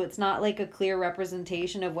 135, so it's not like a clear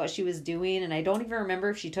representation of what she was doing. And I don't even remember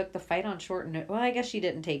if she took the fight on short notice. Well, I guess she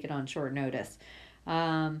didn't take it on short notice.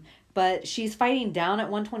 But she's fighting down at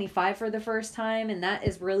 125 for the first time, and that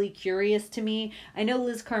is really curious to me. I know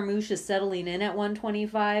Liz Carmouche is settling in at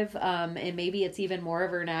 125, and maybe it's even more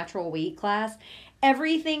of her natural weight class.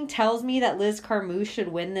 Everything tells me that Liz Carmouche should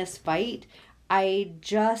win this fight.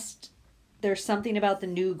 There's something about the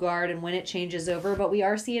new guard and when it changes over, but we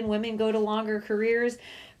are seeing women go to longer careers.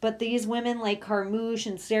 But these women like Carmouche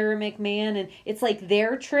and Sarah McMahon, and it's like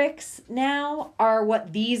their tricks now are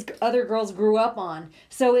what these other girls grew up on.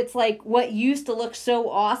 So it's like what used to look so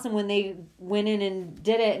awesome when they went in and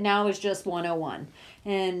did it now is just 101.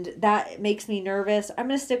 And that makes me nervous. I'm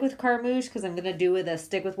going to stick with Carmouche because I'm going to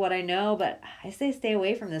stick with what I know. But I say stay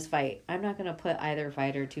away from this fight. I'm not going to put either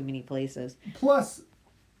fighter too many places. Plus,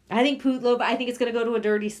 I think Pudlova, I think it's going to go to a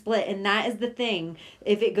dirty split, and that is the thing.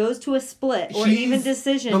 If it goes to a split or even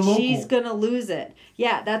decision, she's going to lose it.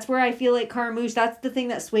 Yeah, that's where I feel like Carmouche, that's the thing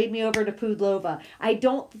that swayed me over to Pudlova. I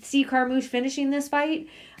don't see Carmouche finishing this fight.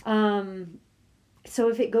 So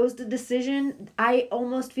if it goes to decision, I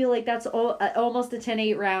almost feel like that's almost a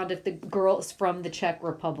 10-8 round if the girl's from the Czech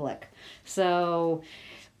Republic. So,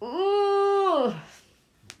 ooh.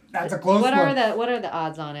 That's a close one. What are the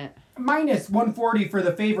odds on it? Minus 140 for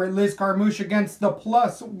the favorite Liz Carmouche against the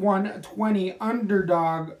plus 120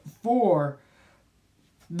 underdog for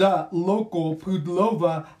the local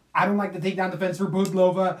Pudlova. I don't like to take down the fence for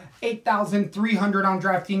Pudlova. 8,300 on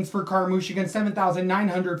DraftKings for Carmouche against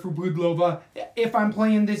 7,900 for Pudlova. If I'm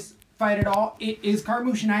playing this fight at all, it is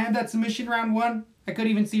Carmouche, and I have that submission round 1. I could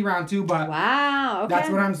even see round 2, but wow, okay. That's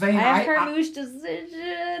what I'm saying. I have Carmouche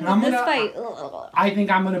decision. Fight. I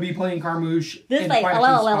think I'm going to be playing Carmouche. This fight,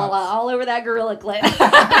 all over that gorilla clip.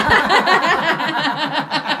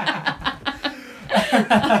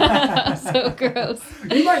 So gross.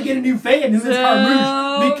 You might get a new fan. This is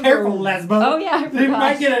Carmouche. Be careful, Lesbo. Oh, yeah. You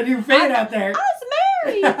might get a new fan out there. I was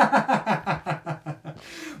married.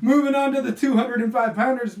 Moving on to the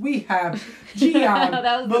 205-pounders, we have Gian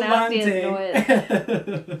That was the nastiest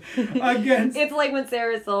noise. Against... It's like when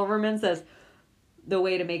Sarah Silverman says the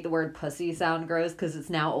way to make the word pussy sound gross because it's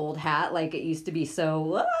now old hat. Like it used to be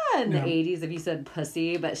so in the 80s if you said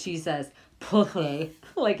pussy, but she says pussy.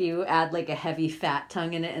 Like you add like a heavy fat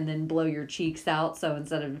tongue in it and then blow your cheeks out. So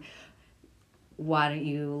instead of why don't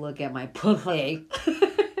you look at my pussy?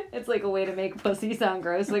 It's like a way to make pussy sound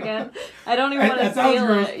gross again. I don't even want to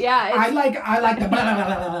feel it. Yeah, I like the blah, blah,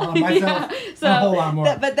 blah, blah, myself so, a whole lot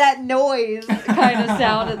more. But that noise kind of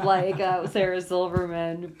sounded like Sarah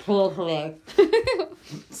Silverman.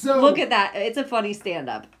 So look at that. It's a funny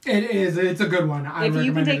stand-up. It is. It's a good one. If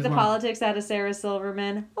you can take the politics out of Sarah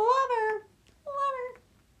Silverman, love her.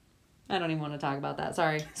 I don't even want to talk about that.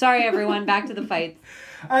 Sorry, everyone. Back to the fights.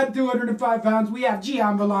 At 205 pounds, we have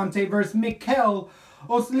Gian Vellante versus Mikhail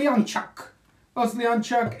Oslyanchuk.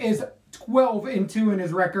 Oslyanchuk is 12-2 in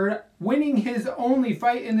his record, winning his only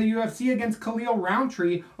fight in the UFC against Khalil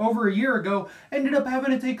Roundtree over a year ago. Ended up having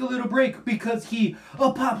to take a little break because he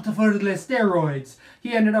popped for the steroids.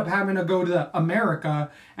 He ended up having to go to America,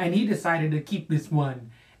 and he decided to keep this one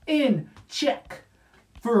in Czech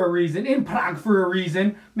for a reason, in Prague for a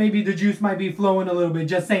reason. Maybe the juice might be flowing a little bit.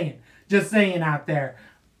 Just saying out there.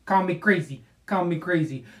 Call me crazy.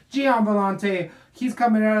 Gian Vellante, he's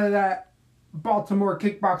coming out of that Baltimore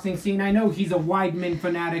kickboxing scene. I know he's a Weidman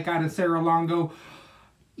fanatic out of Serra-Longo.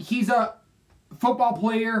 He's a football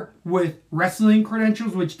player with wrestling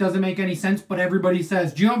credentials, which doesn't make any sense, but everybody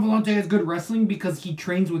says Gian Vellante has good wrestling because he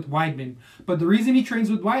trains with Weidman. But the reason he trains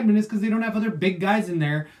with Weidman is because they don't have other big guys in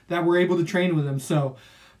there that were able to train with him. So,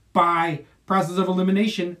 by process of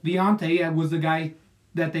elimination, Vellante was the guy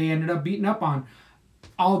that they ended up beating up on.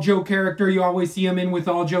 Aljo character, you always see him in with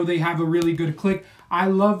Aljo. They have a really good click. I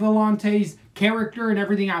love Vellante's character and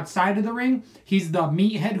everything outside of the ring. He's the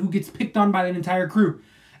meathead who gets picked on by an entire crew.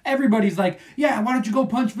 Everybody's like, yeah, why don't you go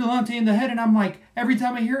punch Vellante in the head? And I'm like, every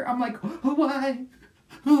time I hear it, I'm like, why?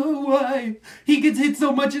 Why? He gets hit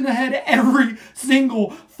so much in the head every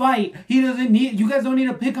single fight. You guys don't need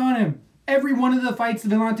to pick on him. Every one of the fights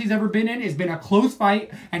Vellante's ever been in has been a close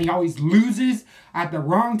fight, and he always loses at the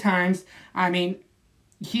wrong times. I mean,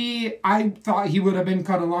 I thought he would have been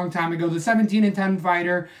cut a long time ago. The 17-10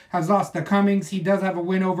 fighter has lost to Cummings. He does have a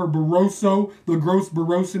win over Barroso, the gross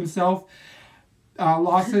Barroso himself.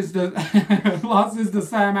 losses to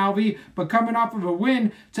Sam Alvey, but coming off of a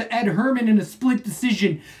win to Ed Herman in a split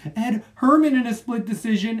decision. And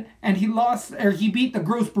he beat the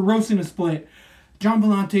Gross Barros in a split. John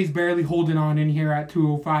Volante's barely holding on in here at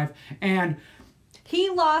 205. And he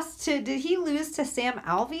lost to, did he lose to Sam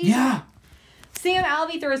Alvey? yeah. Sam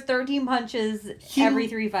Alvey throws 13 punches every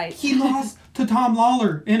 3 fights. He lost to Tom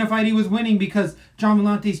Lawler in a fight he was winning because John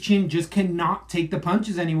Volante's chin just cannot take the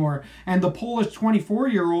punches anymore. And the Polish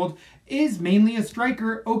 24-year-old is mainly a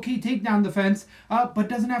striker, okay takedown defense, but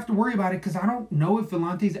doesn't have to worry about it because I don't know if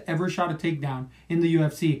Volante's ever shot a takedown in the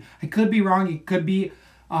UFC. I could be wrong. It could be,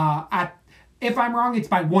 if I'm wrong, it's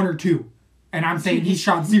by 1 or 2. And I'm saying he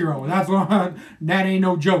shot 0. That ain't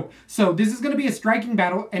no joke. So this is going to be a striking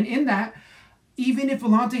battle. And in that, even if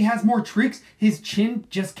Volante has more tricks, his chin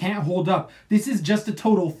just can't hold up. This is just a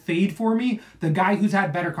total fade for me. The guy who's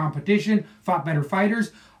had better competition, fought better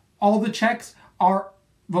fighters, all the checks are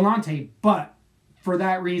Volante. But for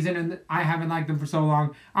that reason, and I haven't liked him for so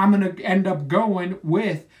long, I'm going to end up going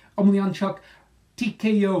with Omelianchuk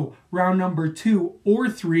TKO round number 2 or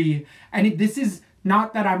 3. And this is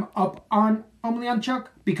not that I'm up on Omelianchuk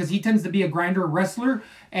because he tends to be a grinder wrestler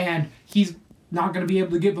and he's not going to be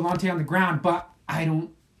able to get Volante on the ground, but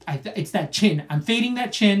it's that chin. I'm fading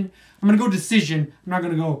that chin. I'm going to go decision. I'm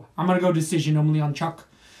going to go decision Omelianchuk.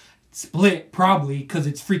 Split, probably, because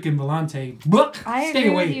it's freaking Volante. I Stay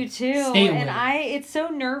agree away. with you, too. Stay away. And it's so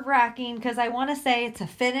nerve-wracking because I want to say it's a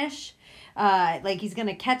finish. Like he's going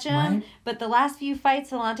to catch him. Right. But the last few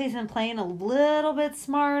fights, Volante's been playing a little bit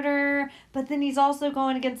smarter. But then he's also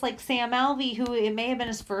going against, like, Sam Alvey, who it may have been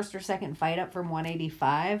his first or second fight up from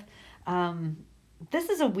 185. This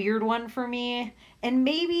is a weird one for me. And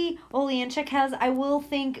maybe Oleanchik I will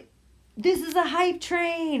think, this is a hype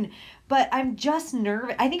train. But I'm just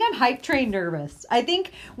nervous. I think I'm hype train nervous. I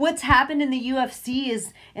think what's happened in the UFC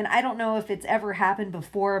is, and I don't know if it's ever happened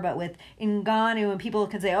before, but with Ngannou, and people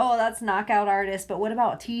can say, oh, that's knockout artist, but what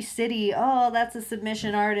about T-City? Oh, that's a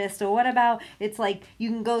submission artist. So what about, it's like, you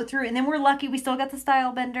can go through, and then we're lucky we still got the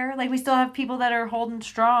style bender. Like, we still have people that are holding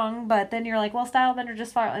strong, but then you're like, well, style bender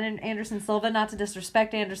just fought Anderson Silva, not to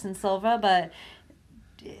disrespect Anderson Silva, but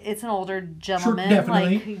it's an older gentleman. Sure,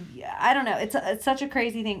 definitely. Like, I don't know. It's such a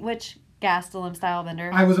crazy thing, which Gastelum style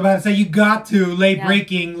bender. I was about to say, you got to lay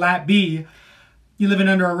breaking Lat B. You're living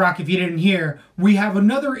under a rock if you didn't hear. We have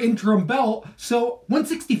another interim belt, so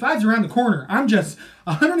 165 is around the corner.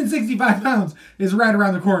 165 pounds is right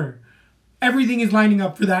around the corner. Everything is lining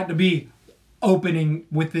up for that to be opening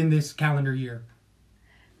within this calendar year.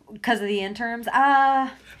 Because of the interims?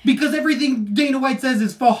 Because everything Dana White says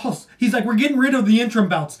is false. He's like, we're getting rid of the interim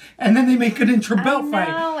belts. And then they make an interim belt fight.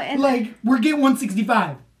 And like, we're getting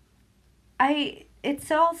 165.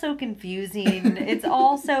 It's all so confusing.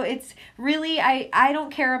 It's really, I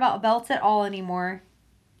don't care about belts at all anymore.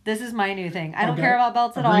 This is my new thing. I don't care about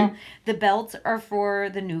belts at all. The belts are for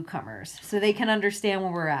the newcomers, so they can understand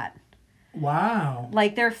where we're at. Wow.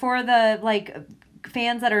 Like, they're for the, like,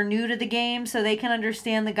 fans that are new to the game, so they can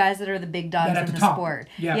understand the guys that are the big dogs in the sport.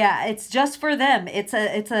 Yeah, it's just for them. It's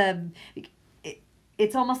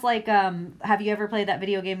almost like, have you ever played that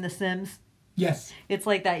video game, The Sims? Yes. It's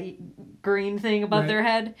like that green thing above their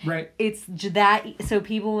head. Right. It's that, so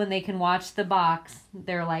people, when they can watch the box,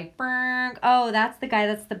 they're like, oh, that's the guy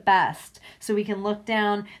that's the best. So we can look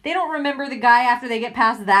down. They don't remember the guy after they get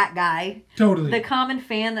past that guy. Totally. The common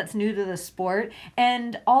fan that's new to the sport.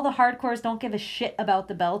 And all the hardcores don't give a shit about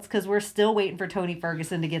the belts because we're still waiting for Tony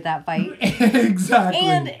Ferguson to get that fight. Exactly.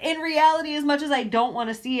 And in reality, as much as I don't want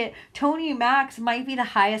to see it, Tony Max might be the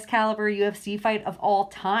highest caliber UFC fight of all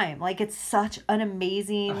time. Like, it's such an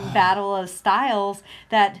amazing battle of styles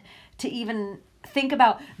that to even think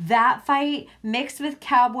about that fight mixed with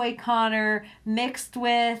Cowboy Conor, mixed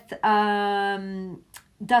with Dustin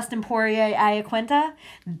Poirier, Iaquinta,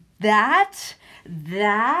 that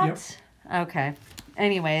yep. Okay.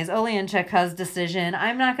 Anyways, Oleanchik's decision.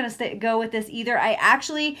 I'm not going to go with this either. I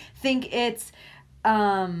actually think it's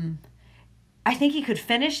I think he could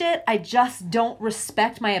finish it. I just don't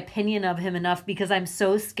respect my opinion of him enough because I'm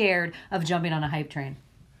so scared of jumping on a hype train.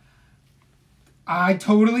 I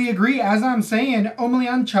totally agree. As I'm saying,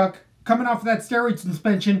 Omelianchuk, coming off of that steroid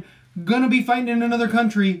suspension, gonna be fighting in another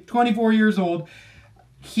country, 24 years old.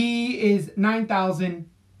 He is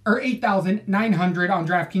 8,900 on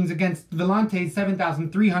DraftKings against Volante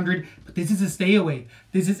 7,300. But this is a stay away.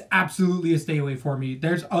 This is absolutely a stay away for me.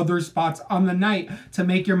 There's other spots on the night to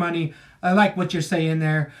make your money. I like what you're saying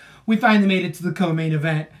there. We finally made it to the co-main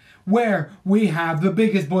event where we have the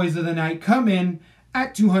biggest boys of the night come in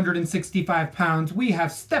At 265 pounds, we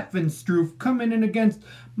have Stefan Struve coming in against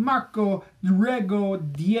Marco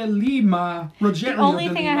Rego de Lima. The only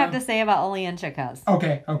thing I have to say about Olenchik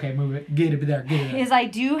Okay, move it. Get it there. is I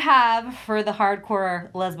do have, for the hardcore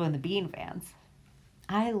Lesbo and the Bean fans,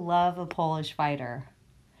 I love a Polish fighter.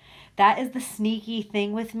 That is the sneaky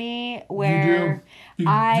thing with me where You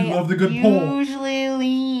I love the good Pole. usually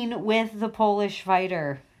lean with the Polish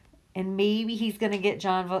fighter. And maybe he's going to get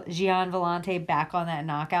Gian Vellante back on that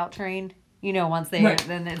knockout train. You know, once they,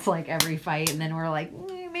 then it's like every fight, and then we're like,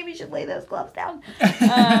 maybe you should lay those gloves down.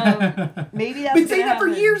 Maybe that's been saying that for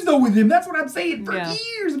years, though, with him. That's what I'm saying. For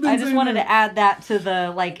years. I just wanted to add that to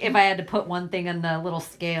the, like, if I had to put one thing on the little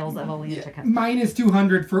scales of Olenchik. Minus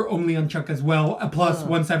 200 for Olenchik as well. A plus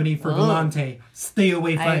 170 for Vellante. Stay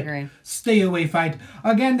away fight. I agree. Stay away fight.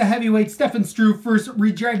 Again, the heavyweight Stefan Struve versus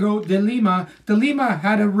Rodrigo de Lima. De Lima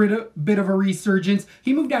had a bit of a resurgence.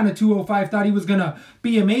 He moved down to 205. Thought he was going to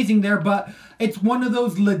be amazing there, but it's one of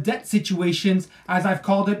those Ledet situations, as I've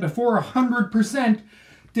called it before, 100%.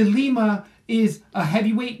 De Lima is a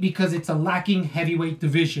heavyweight because it's a lacking heavyweight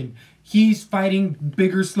division. He's fighting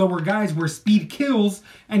bigger, slower guys where speed kills,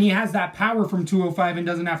 and he has that power from 205 and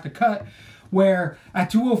doesn't have to cut. Where at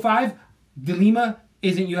 205, De Lima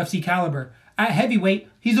isn't UFC caliber. At heavyweight,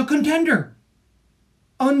 he's a contender.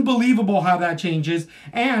 Unbelievable how that changes.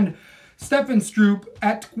 And Stefan Struve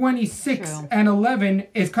at 26-11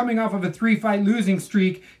 is coming off of a 3-fight losing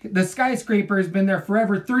streak. The skyscraper has been there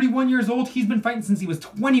forever. 31 years old. He's been fighting since he was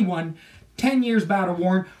 21. 10 years battle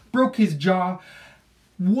worn. Broke his jaw.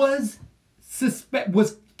 Was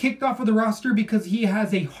kicked off of the roster because he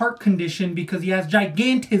has a heart condition, because he has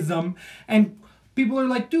gigantism. And people are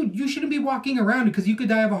like, dude, you shouldn't be walking around because you could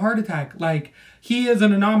die of a heart attack. Like, he is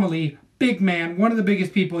an anomaly. Big man, one of the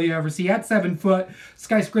biggest people you ever see. At 7 foot,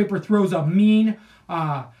 skyscraper throws a mean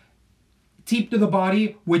teep to the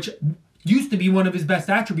body, which used to be one of his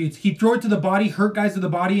best attributes. He'd throw it to the body, hurt guys to the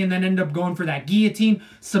body, and then end up going for that guillotine.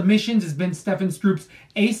 Submissions has been Stefan Struve's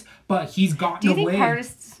ace, but he's gotten away. Do you think part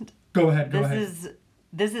of... Go ahead.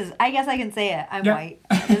 This is, I guess I can say it. I'm white.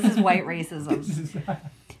 This is white racism.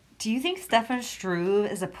 Do you think Stefan Struve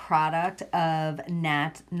is a product of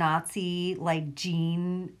Nazi, like,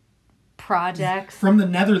 gene projects from the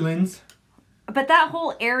Netherlands? But that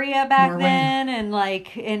whole area back Norway. Then,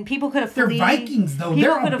 and people could have They're fleed. Vikings, though. People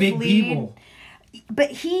They're all big people.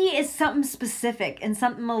 But he is something specific and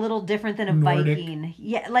something a little different than a Nordic. Viking.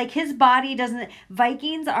 Yeah, like his body doesn't.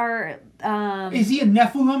 Vikings are. Is he a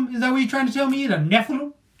Nephilim? Is that what you're trying to tell me? He's a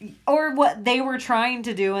Nephilim? Or what they were trying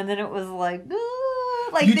to do, and then it was like.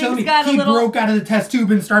 Like you tell me got he a little, broke out of the test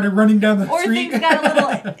tube and started running down the or street? Or things got a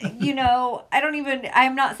little,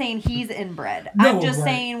 I'm not saying he's inbred. No, I'm just right.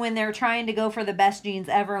 saying when they're trying to go for the best genes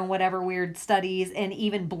ever and whatever weird studies and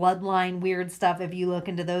even bloodline weird stuff, if you look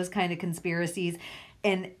into those kind of conspiracies.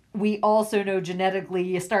 And we also know genetically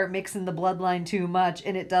you start mixing the bloodline too much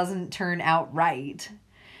and it doesn't turn out right.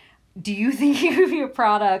 Do you think he would be a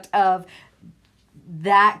product of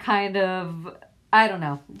that kind of... I don't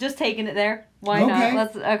know. Just taking it there. Why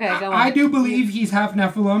not? Go on. I do believe he's half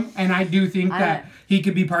Nephilim, and I do think that he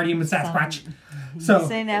could be partying with Sasquatch. You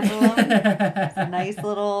say Nephilim? It's a nice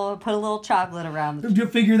little... Put a little chocolate around it. You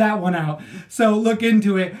figure that one out. So look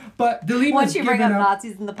into it. But De Lima's once you bring up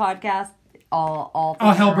Nazis in the podcast, all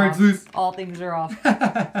hell breaks loose. All things are off.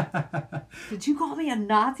 Did you call me a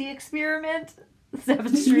Nazi experiment?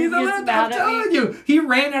 Stefan Struve gets mad at me. You, he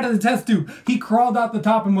ran out of the test tube. He crawled out the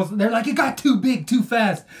top and they're like, it got too big, too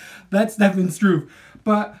fast. That's Stefan Struve.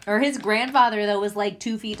 Or his grandfather, though, was like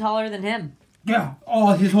 2 feet taller than him. Yeah,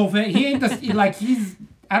 all his whole family. He ain't he's,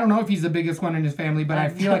 I don't know if he's the biggest one in his family, but I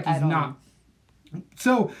feel like he's not.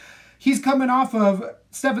 So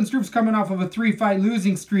Stefan Struve's coming off of a 3-fight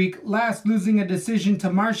losing streak, last losing a decision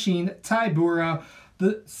to Marcin Tybura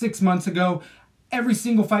 6 months ago. Every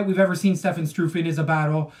single fight we've ever seen Stefan Struve in is a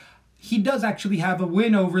battle. He does actually have a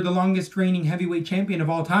win over the longest reigning heavyweight champion of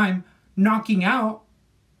all time, knocking out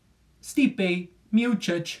Stipe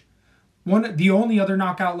Miocic. The only other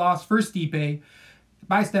knockout loss for Stipe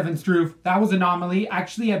by Stefan Struve. That was anomaly.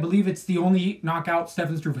 Actually, I believe it's the only knockout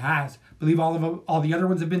Stefan Struve has. I believe all the other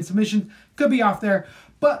ones have been submissions. Could be off there.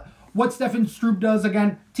 But what Stefan Struve does,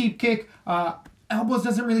 again, teep kick, elbows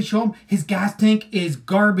doesn't really show him. His gas tank is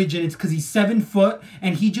garbage, and it's because he's 7 foot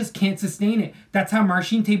and he just can't sustain it. That's how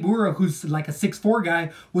Marcin Tybura, who's like a 6'4"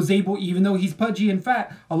 guy, was able, even though he's pudgy and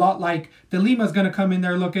fat, a lot like De Lima's going to come in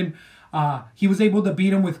there looking. He was able to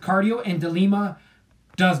beat him with cardio, and De Lima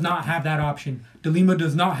does not have that option. De Lima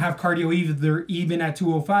does not have cardio either, even at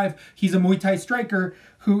 205. He's a Muay Thai striker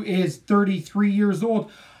who is 33 years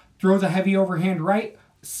old, throws a heavy overhand right,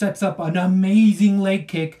 sets up an amazing leg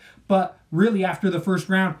kick, but really after the first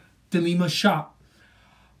round, DeLima shot.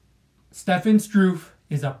 Stefan Struve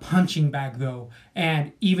is a punching bag though,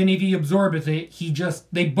 and even if he absorbs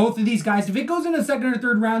it, both of these guys, if it goes in a second or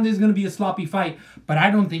third round, there's going to be a sloppy fight, but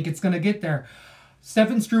I don't think it's going to get there.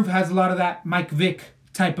 Stefan Struve has a lot of that Mike Vick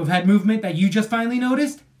type of head movement that you just finally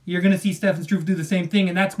noticed. You're going to see Stefan Struve do the same thing,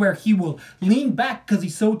 and that's where he will lean back because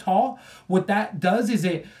he's so tall. What that does is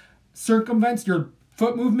it circumvents your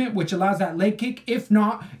foot movement, which allows that leg kick. If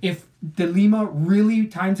not, if DeLima really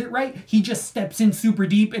times it right, he just steps in super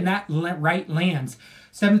deep and that right lands.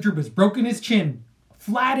 Stefan Struve has broken his chin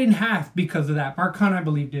flat in half because of that. Mark Hunt, I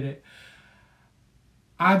believe, did it.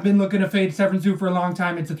 I've been looking to fade Stefan Struve for a long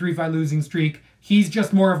time. It's a 3-fight losing streak. He's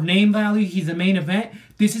just more of name value. He's a main event.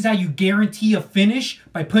 This is how you guarantee a finish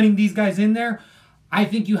by putting these guys in there. I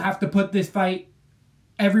think you have to put this fight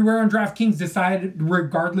everywhere on DraftKings, decided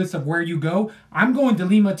regardless of where you go. I'm going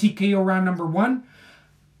DeLima TKO round number 1.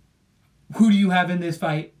 Who do you have in this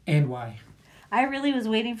fight and why? I really was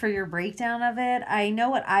waiting for your breakdown of it. I know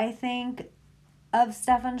what I think of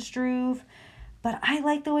Stefan Struve, but I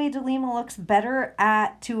like the way DeLima looks better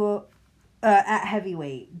at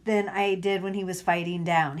heavyweight than I did when he was fighting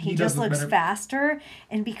down. He just looks better. Faster,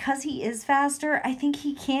 and because he is faster, I think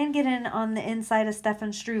he can get in on the inside of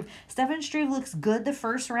Stefan Struve. Stefan Struve looks good the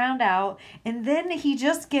first round out, and then he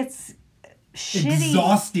just gets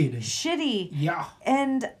exhausted. Shitty. Yeah.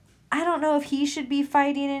 And I don't know if he should be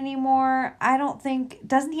fighting anymore.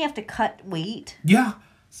 Doesn't he have to cut weight? Yeah.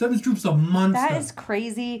 Stefan Struve's a monster. That is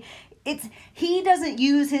crazy. He doesn't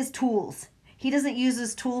use his tools. He doesn't use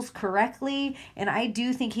his tools correctly, and I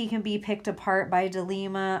do think he can be picked apart by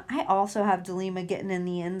DeLima. I also have DeLima getting in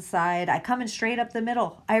the inside. I coming straight up the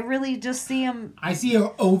middle. I really just see him. I see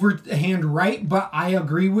an overhand right, but I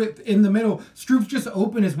agree with in the middle. Struve's just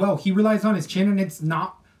open as well. He relies on his chin, and it's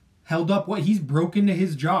not held up. He's broken to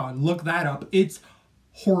his jaw. Look that up. It's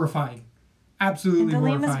horrifying. Absolutely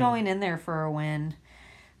horrifying. DeLima's going in there for a win.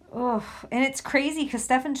 Oh, and it's crazy because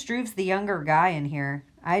Stefan Struve's the younger guy in here.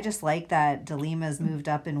 I just like that DeLima's moved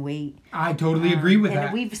up in weight. I totally agree with that.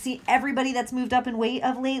 And we've seen everybody that's moved up in weight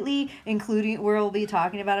of lately, including we'll be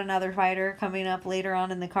talking about another fighter coming up later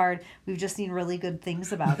on in the card. We've just seen really good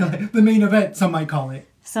things about it. The main event, some might call it.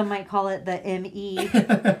 Some might call it the ME.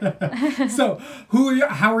 So,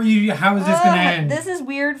 how is this going to end? This is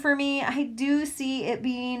weird for me. I do see it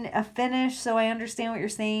being a finish, so I understand what you're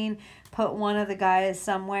saying. Put one of the guys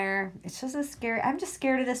somewhere. It's just I'm just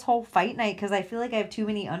scared of this whole fight night because I feel like I have too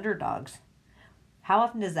many underdogs. How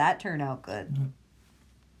often does that turn out good?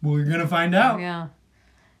 Well, you're going to find out. Yeah.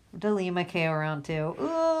 DeLima KO round 2.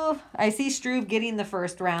 Ooh, I see Struve getting the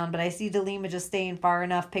first round, but I see DeLima just staying far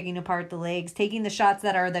enough, picking apart the legs, taking the shots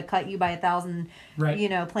that are the cut you by 1,000,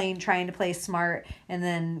 right. Trying to play smart, and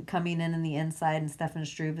then coming in the inside, and Stefan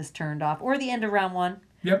Struve is turned off. Or the end of round 1.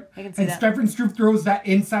 Yep. I can see that. Stefan Struve throws that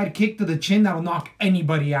inside kick to the chin that'll knock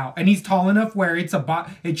anybody out. And he's tall enough where it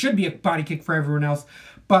should be a body kick for everyone else.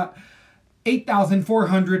 But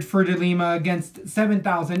 8,400 for DeLima against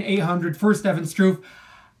 7,800 for Stefan Struve.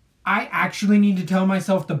 I actually need to tell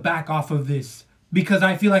myself to back off of this because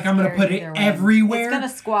I feel like I'm going to put it everywhere. It's going to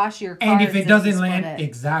squash your cards. And if it doesn't land,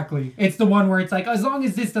 exactly. It's the one where it's like, as long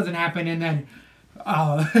as this doesn't happen, and then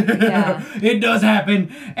it does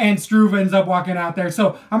happen, and Struve ends up walking out there.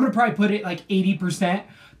 So I'm going to probably put it like 80%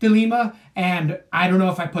 DeLima, and I don't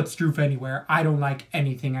know if I put Struve anywhere. I don't like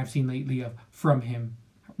anything I've seen lately from him.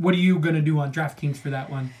 What are you going to do on DraftKings for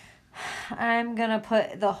that one? I'm going to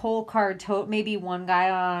put the whole card, maybe one guy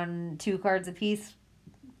on 2 cards apiece.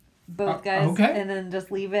 Both guys. Okay. And then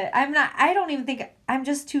just leave it. I'm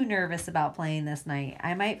just too nervous about playing this night.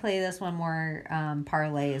 I might play this one more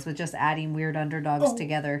parlays with just adding weird underdogs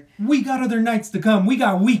together. We got other nights to come. We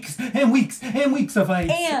got weeks and weeks and weeks of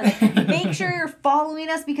fights. And make sure you're following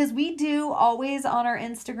us because we do always on our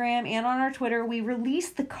Instagram and on our Twitter, we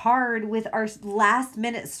release the card with our last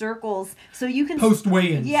minute circles so you can post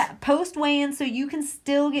weigh-ins. Yeah, post weigh-ins so you can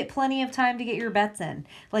still get plenty of time to get your bets in.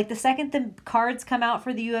 Like the second the cards come out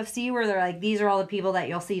for the UFC where they're like, these are all the people that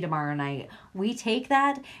you'll see tomorrow night. We take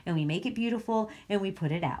that and we make it beautiful and we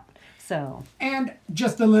put it out. So. And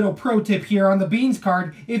just a little pro tip here on the Beans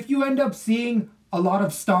card. If you end up seeing a lot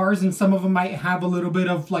of stars and some of them might have a little bit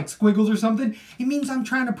of like squiggles or something, it means I'm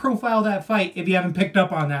trying to profile that fight if you haven't picked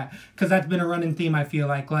up on that. Because that's been a running theme, I feel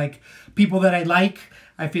like. Like people that I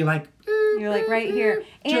feel like you're like right here.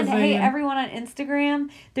 And hey, everyone on Instagram,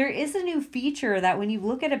 there is a new feature that when you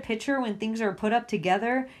look at a picture when things are put up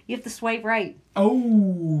together, you have to swipe right. Oh,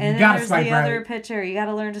 and then there's the other picture. You got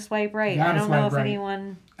to learn to swipe right. I don't know if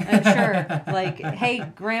anyone, I'm sure, like, hey,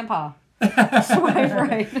 Grandpa, Swipe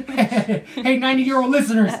right. Hey, 90-year-old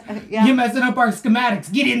listeners, Yeah. you're messing up our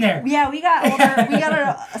schematics. Get in there. Yeah, we got older. We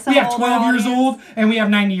got some We have older 12 years audience. old and we have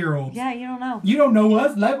 90-year-olds. Yeah, you don't know. You don't know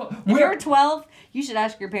us. If you're 12, you should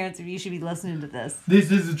ask your parents if you should be listening to this.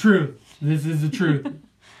 This is the truth. This is the truth.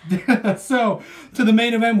 So, to the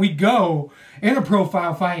main event we go in a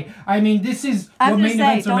profile fight. I mean, this is I'm what just main saying,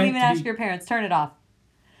 events are don't meant even to ask be. your parents. Turn it off.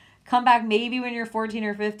 Come back maybe when you're 14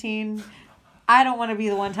 or 15. I don't want to be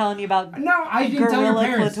the one telling you about No, I didn't tell your gorilla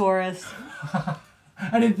parents. clitoris.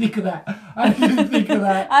 I didn't think of that. I didn't think of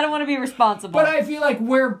that. I don't want to be responsible. But I feel like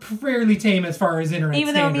we're fairly tame as far as internet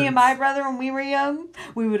Even though me and standards. my brother, when we were young,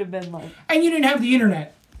 we would have been like, And you didn't have the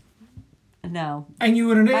internet. no. And you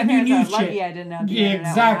wouldn't. My and you parents knew are lucky shit. I didn't have the Yeah, internet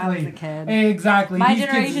exactly. when I was a kid. Exactly. My These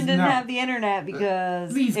kids generation is didn't not. have the internet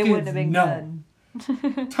because These it wouldn't have kids been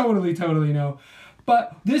know. good. Totally no.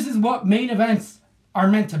 But this is what main events are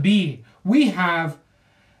meant to be. We have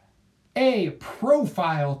a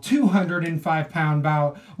profile 205-pound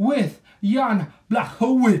bout with Jan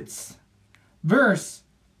Blachowicz versus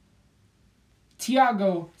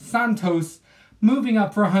Thiago Santos, moving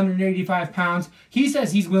up for 185 pounds. He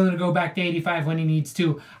says he's willing to go back to 85 when he needs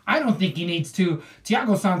to. I don't think he needs to.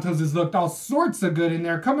 Thiago Santos has looked all sorts of good in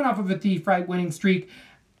there, coming off of a fight winning streak,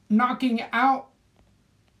 knocking out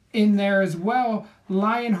in there as well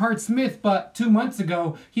Lionheart Smith, but 2 months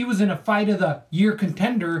ago he was in a fight of the year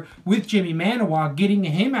contender with Jimmy Manawa, getting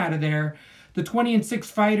him out of there. The 20-6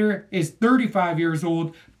 fighter is 35 years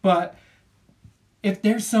old, but if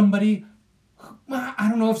there's somebody, I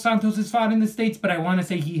don't know if Santos has fought in the States, but I want to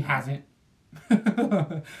say he hasn't.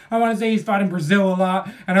 I want to say he's fought in Brazil a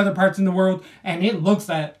lot and other parts in the world, and it looks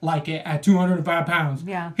like it at 205 pounds.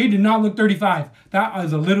 Yeah. He did not look 35. That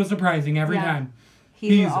was a little surprising every Yeah. time.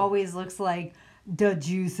 He He's- always looks like the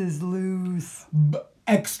juice is loose.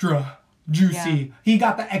 Extra juicy. Yeah. He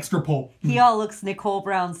got the extra pulp. He all looks Nicole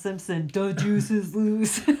Brown Simpson. The juice is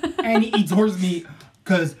loose. And he eats horse meat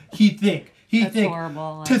because he thick. He That's thick.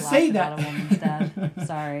 horrible. To I say laughed about that. a woman's death.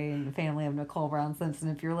 Sorry, and the family of Nicole Brown Simpson,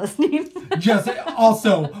 if you're listening. Just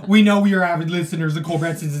also, we know we are avid listeners of Cole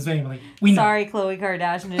Branson's family. We know. Sorry, Khloe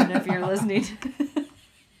Kardashian, if you're listening.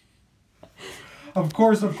 Of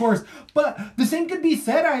course. But the same could be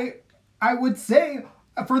said, I would say,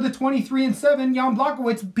 for the 23-7 Jan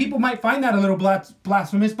Blachowicz. People might find that a little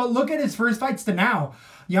blasphemous, but look at his first fights to now.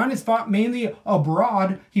 Jan has fought mainly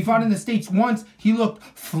abroad. He fought in the States once. He looked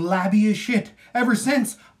flabby as shit. Ever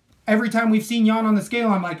since, every time we've seen Jan on the scale,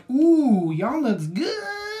 I'm like, ooh, Jan looks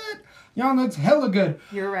good. Jan looks hella good.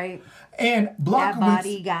 You're right. And That Blachowicz...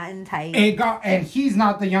 body gotten tight. And he's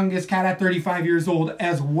not the youngest cat at 35 years old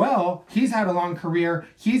as well. He's had a long career.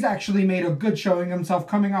 He's actually made a good showing himself,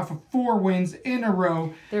 coming off of 4 wins in a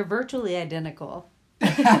row. They're virtually identical.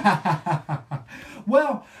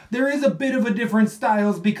 Well, there is a bit of a different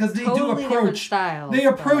styles because they Totally do different approach styles, They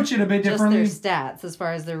approach it a bit just differently. their stats as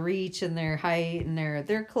far as their reach and their height and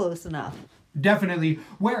they're close enough. Definitely.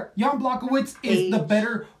 Where Jan Blachowicz is the Age.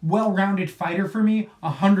 better, well-rounded fighter for me,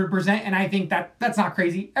 100%. And I think that's not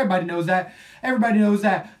crazy. Everybody knows that. Everybody knows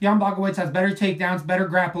that Jan Blachowicz has better takedowns, better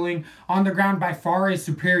grappling. On the ground, by far, is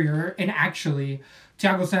superior. And actually,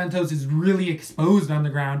 Thiago Santos is really exposed on the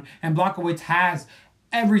ground. And Blachowicz has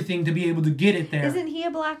everything to be able to get it there. Isn't he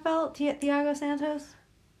a black belt, Thiago Santos?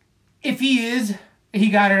 If he is, he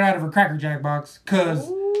got it out of a Cracker Jack box. Because...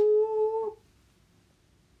 Ooh.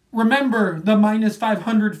 remember the minus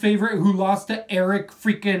 500 favorite who lost to Eric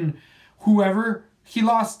freaking whoever? He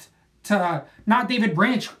lost to not David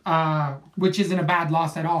Branch, which isn't a bad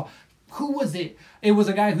loss at all. Who was it? It was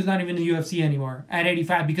a guy who's not even in the UFC anymore at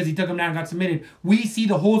 85 because he took him down and got submitted. We see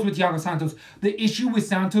the holes with Thiago Santos. The issue with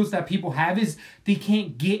Santos that people have is they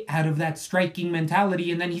can't get out of that striking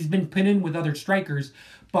mentality, and then he's been pinned in with other strikers.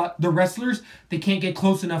 But the wrestlers, they can't get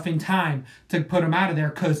close enough in time to put him out of there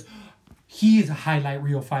because he is a highlight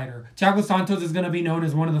reel fighter. Thiago Santos is going to be known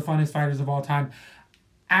as one of the funnest fighters of all time.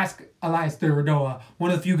 Ask Elias Theodoa,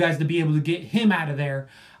 one of the few guys to be able to get him out of there.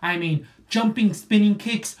 I mean, jumping, spinning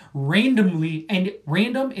kicks randomly, and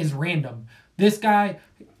random is random. This guy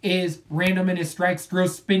is random in his strikes,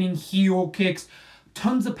 throws spinning heel kicks,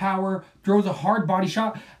 tons of power, throws a hard body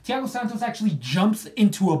shot. Thiago Santos actually jumps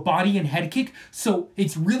into a body and head kick, so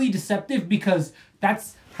it's really deceptive because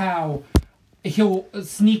that's how... he'll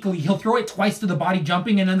throw it twice to the body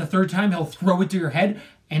jumping, and then the third time he'll throw it to your head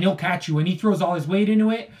and he'll catch you, and he throws all his weight into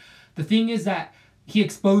it. The thing is that he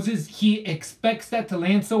expects that to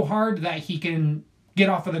land so hard that he can get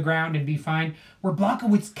off of the ground and be fine. Where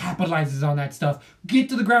Blachowicz capitalizes on that stuff. Get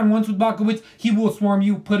to the ground once with Blachowicz, he will swarm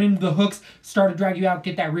you, put in the hooks, start to drag you out,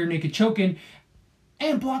 get that rear naked choke in,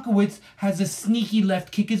 And Blachowicz has a sneaky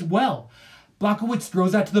left kick as well. Blachowicz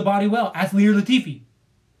throws that to the body well. Ask Lear Latifi.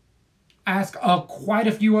 Ask quite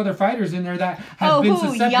a few other fighters in there that have been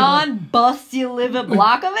susceptible. Jan Bustiliva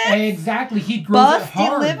Blachowicz? Exactly. He throws it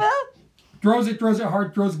hard. Bustiliva? Throws it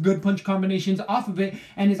hard, throws good punch combinations off of it,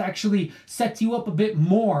 and is actually sets you up a bit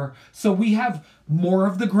more. So we have more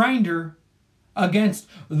of the grinder against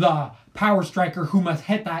the power striker who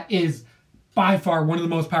Marreta is by far one of the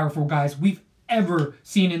most powerful guys we've ever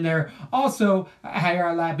seen in there. Also, here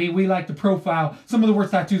at Lat B, we like to profile some of the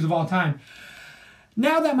worst tattoos of all time.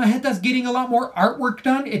 Now that Marreta's getting a lot more artwork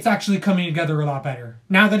done, it's actually coming together a lot better.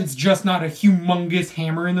 Now that it's just not a humongous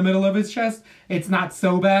hammer in the middle of his chest, it's not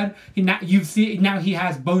so bad. Now he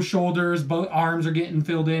has both shoulders, both arms are getting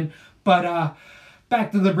filled in. But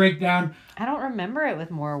back to the breakdown. I don't remember it with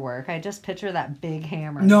more work. I just picture that big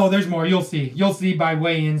hammer. No, there's more. You'll see. You'll see by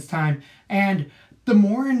weigh-ins time. And the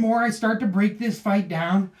more and more I start to break this fight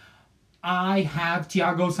down, I have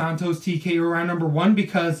Thiago Santos TKO round number 1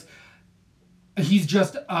 because he's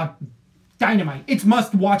just dynamite. It's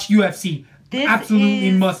must-watch UFC.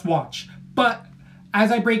 Absolutely must-watch. But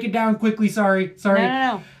as I break it down quickly, sorry.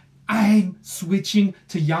 No. I'm switching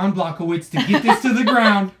to Jan Blachowicz to get this to the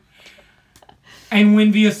ground and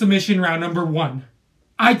win via submission round number 1.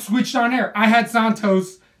 I switched on air. I had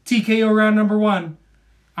Santos TKO round number 1.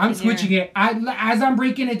 I'm switching it. As I'm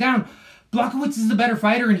breaking it down, Blachowicz is the better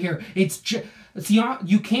fighter in here.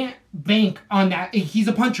 You can't bank on that. He's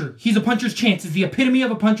a puncher. He's a puncher's chance. It's the epitome of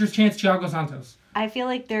a puncher's chance, Thiago Santos. I feel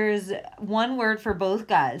like there's one word for both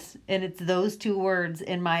guys, and it's those two words,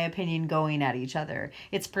 in my opinion, going at each other.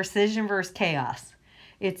 It's precision versus chaos.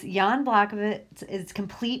 It's Jan Blachowicz. It's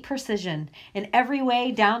complete precision in every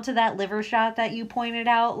way, down to that liver shot that you pointed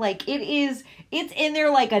out. Like, it's in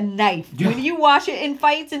there like a knife. Yeah. When you watch it in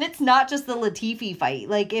fights, and it's not just the Latifi fight.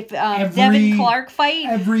 Like, if Devin Clark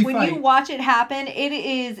fight, you watch it happen,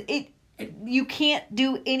 you can't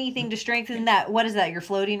do anything to strengthen that. What is that, your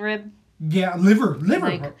floating rib? Yeah, liver.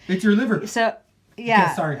 Like, it's your liver. So, yeah.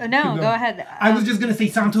 Okay, sorry. No, go ahead. I was just going to say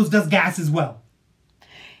Santos does gas as well.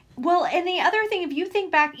 Well, and the other thing, if you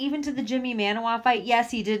think back even to the Jimmy Manawa fight,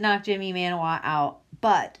 yes, he did knock Jimmy Manawa out,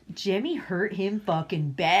 but Jimmy hurt him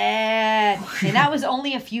fucking bad. And that was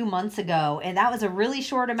only a few months ago, and that was a really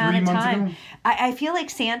short amount of time. I feel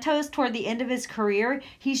like Santos, toward the end of his career,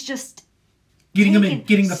 he's just getting the fights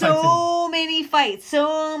in. So many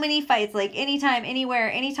fights, like anytime,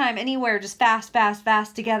 anywhere, just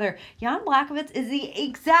fast together. Jan Blachowicz is the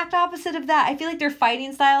exact opposite of that. I feel like their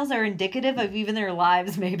fighting styles are indicative of even their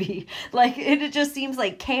lives, maybe. Like, it just seems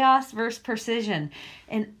like chaos versus precision.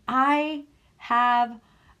 And I have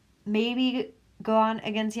maybe gone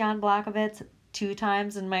against Jan Blachowicz 2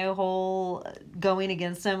 times in my whole going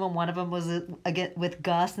against him, and one of them was with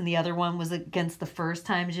Gus, and the other one was against the first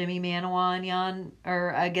time Jimmy Manawa and Jan,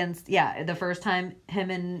 or against, the first time him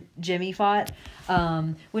and Jimmy fought,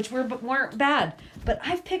 which weren't bad. But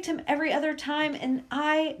I've picked him every other time, and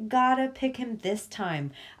I gotta pick him this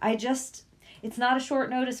time. It's not a short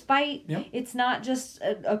notice fight. Yep. It's not just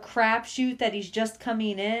a crapshoot that he's just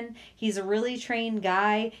coming in. He's a really trained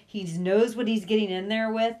guy. He knows what he's getting in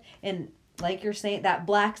there with, and like you're saying, that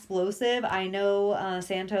black explosive, I know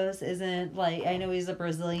Santos isn't, like, I know he's a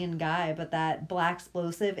Brazilian guy, but that black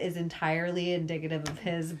explosive is entirely indicative of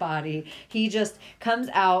his body. He just comes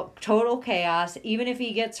out, total chaos, even if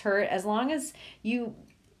he gets hurt, as long as you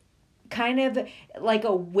kind of like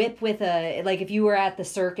a whip with like if you were at the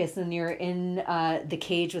circus and you're in the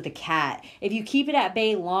cage with a cat, if you keep it at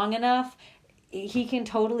bay long enough, he can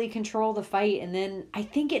totally control the fight. And then I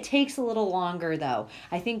think it takes a little longer, though.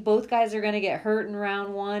 I think both guys are going to get hurt in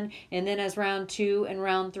round 1, and then as round 2 and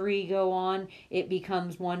round 3 go on, it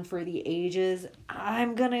becomes one for the ages.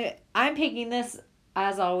 I'm picking this,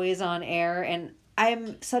 as always, on air, and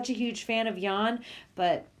I'm such a huge fan of Jan,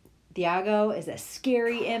 but Thiago is a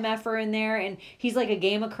scary MFer in there, and he's like a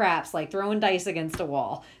game of craps, like throwing dice against a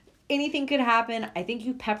wall. Anything could happen. I think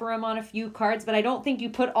you pepper him on a few cards, but I don't think you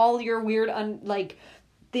put all your weird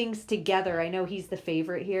things together. I know he's the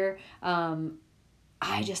favorite here.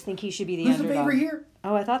 I just think he should be the underdog. Who's the favorite here?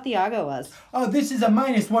 Oh, I thought Thiago was. Oh, this is a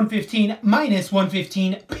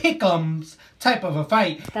 -115 pick'ems type of a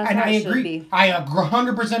fight. That's and how I it agree. Should be. I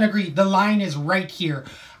 100% agree. The line is right here.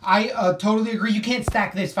 I totally agree. You can't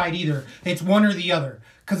stack this fight either. It's one or the other.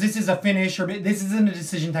 Because this is a finish, or this isn't a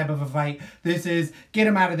decision type of a fight. This is get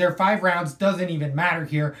him out of there. 5 rounds doesn't even matter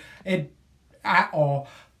here at all.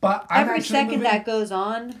 But every second that goes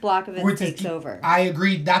on, Blachowicz takes over. I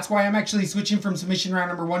agree. That's why I'm actually switching from submission round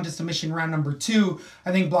number 1 to submission round number 2.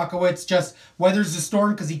 I think Blachowicz just weathers the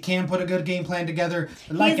storm because he can put a good game plan together.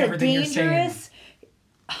 Like everything you're saying.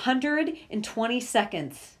 120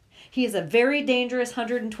 seconds. He is a very dangerous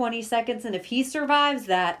 120 seconds, and if he survives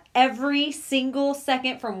that, every single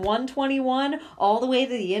second from 121 all the way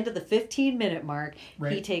to the end of the 15-minute mark,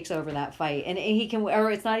 he takes over that fight. And he can, or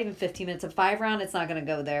it's not even 15 minutes, a 5-round, it's not going to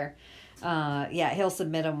go there. He'll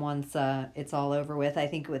submit him once it's all over with, I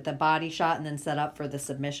think with the body shot and then set up for the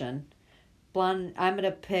submission. Blonde, I'm going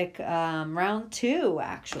to pick round 2,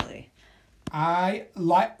 actually. I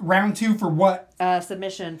like round 2 for what?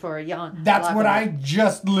 Submission for Jan. That's what I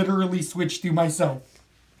just literally switched to myself.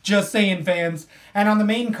 Just saying, fans. And on the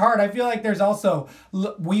main card, I feel like there's also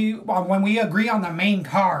when we agree on the main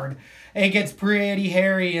card, it gets pretty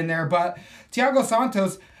hairy in there. But Thiago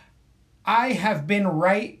Santos, I have been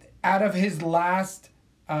right out of his last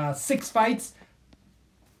 6 fights.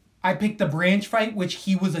 I picked the Branch fight, which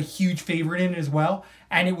he was a huge favorite in as well.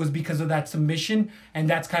 And it was because of that submission. And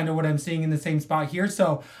that's kind of what I'm seeing in the same spot here.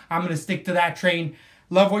 So I'm going to stick to that train.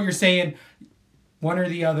 Love what you're saying. One or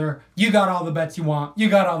the other. You got all the bets you want. You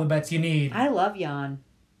got all the bets you need. I love Jan.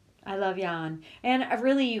 And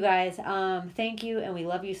really, you guys, thank you. And we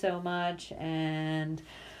love you so much. And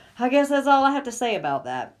I guess that's all I have to say about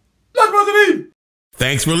that. Let's go the Bean!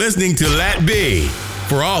 Thanks for listening to Lat B.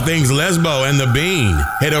 For all things Lesbo and the Bean,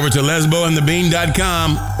 head over to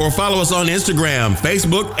lesboandthebean.com or follow us on Instagram,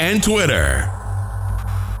 Facebook, and Twitter.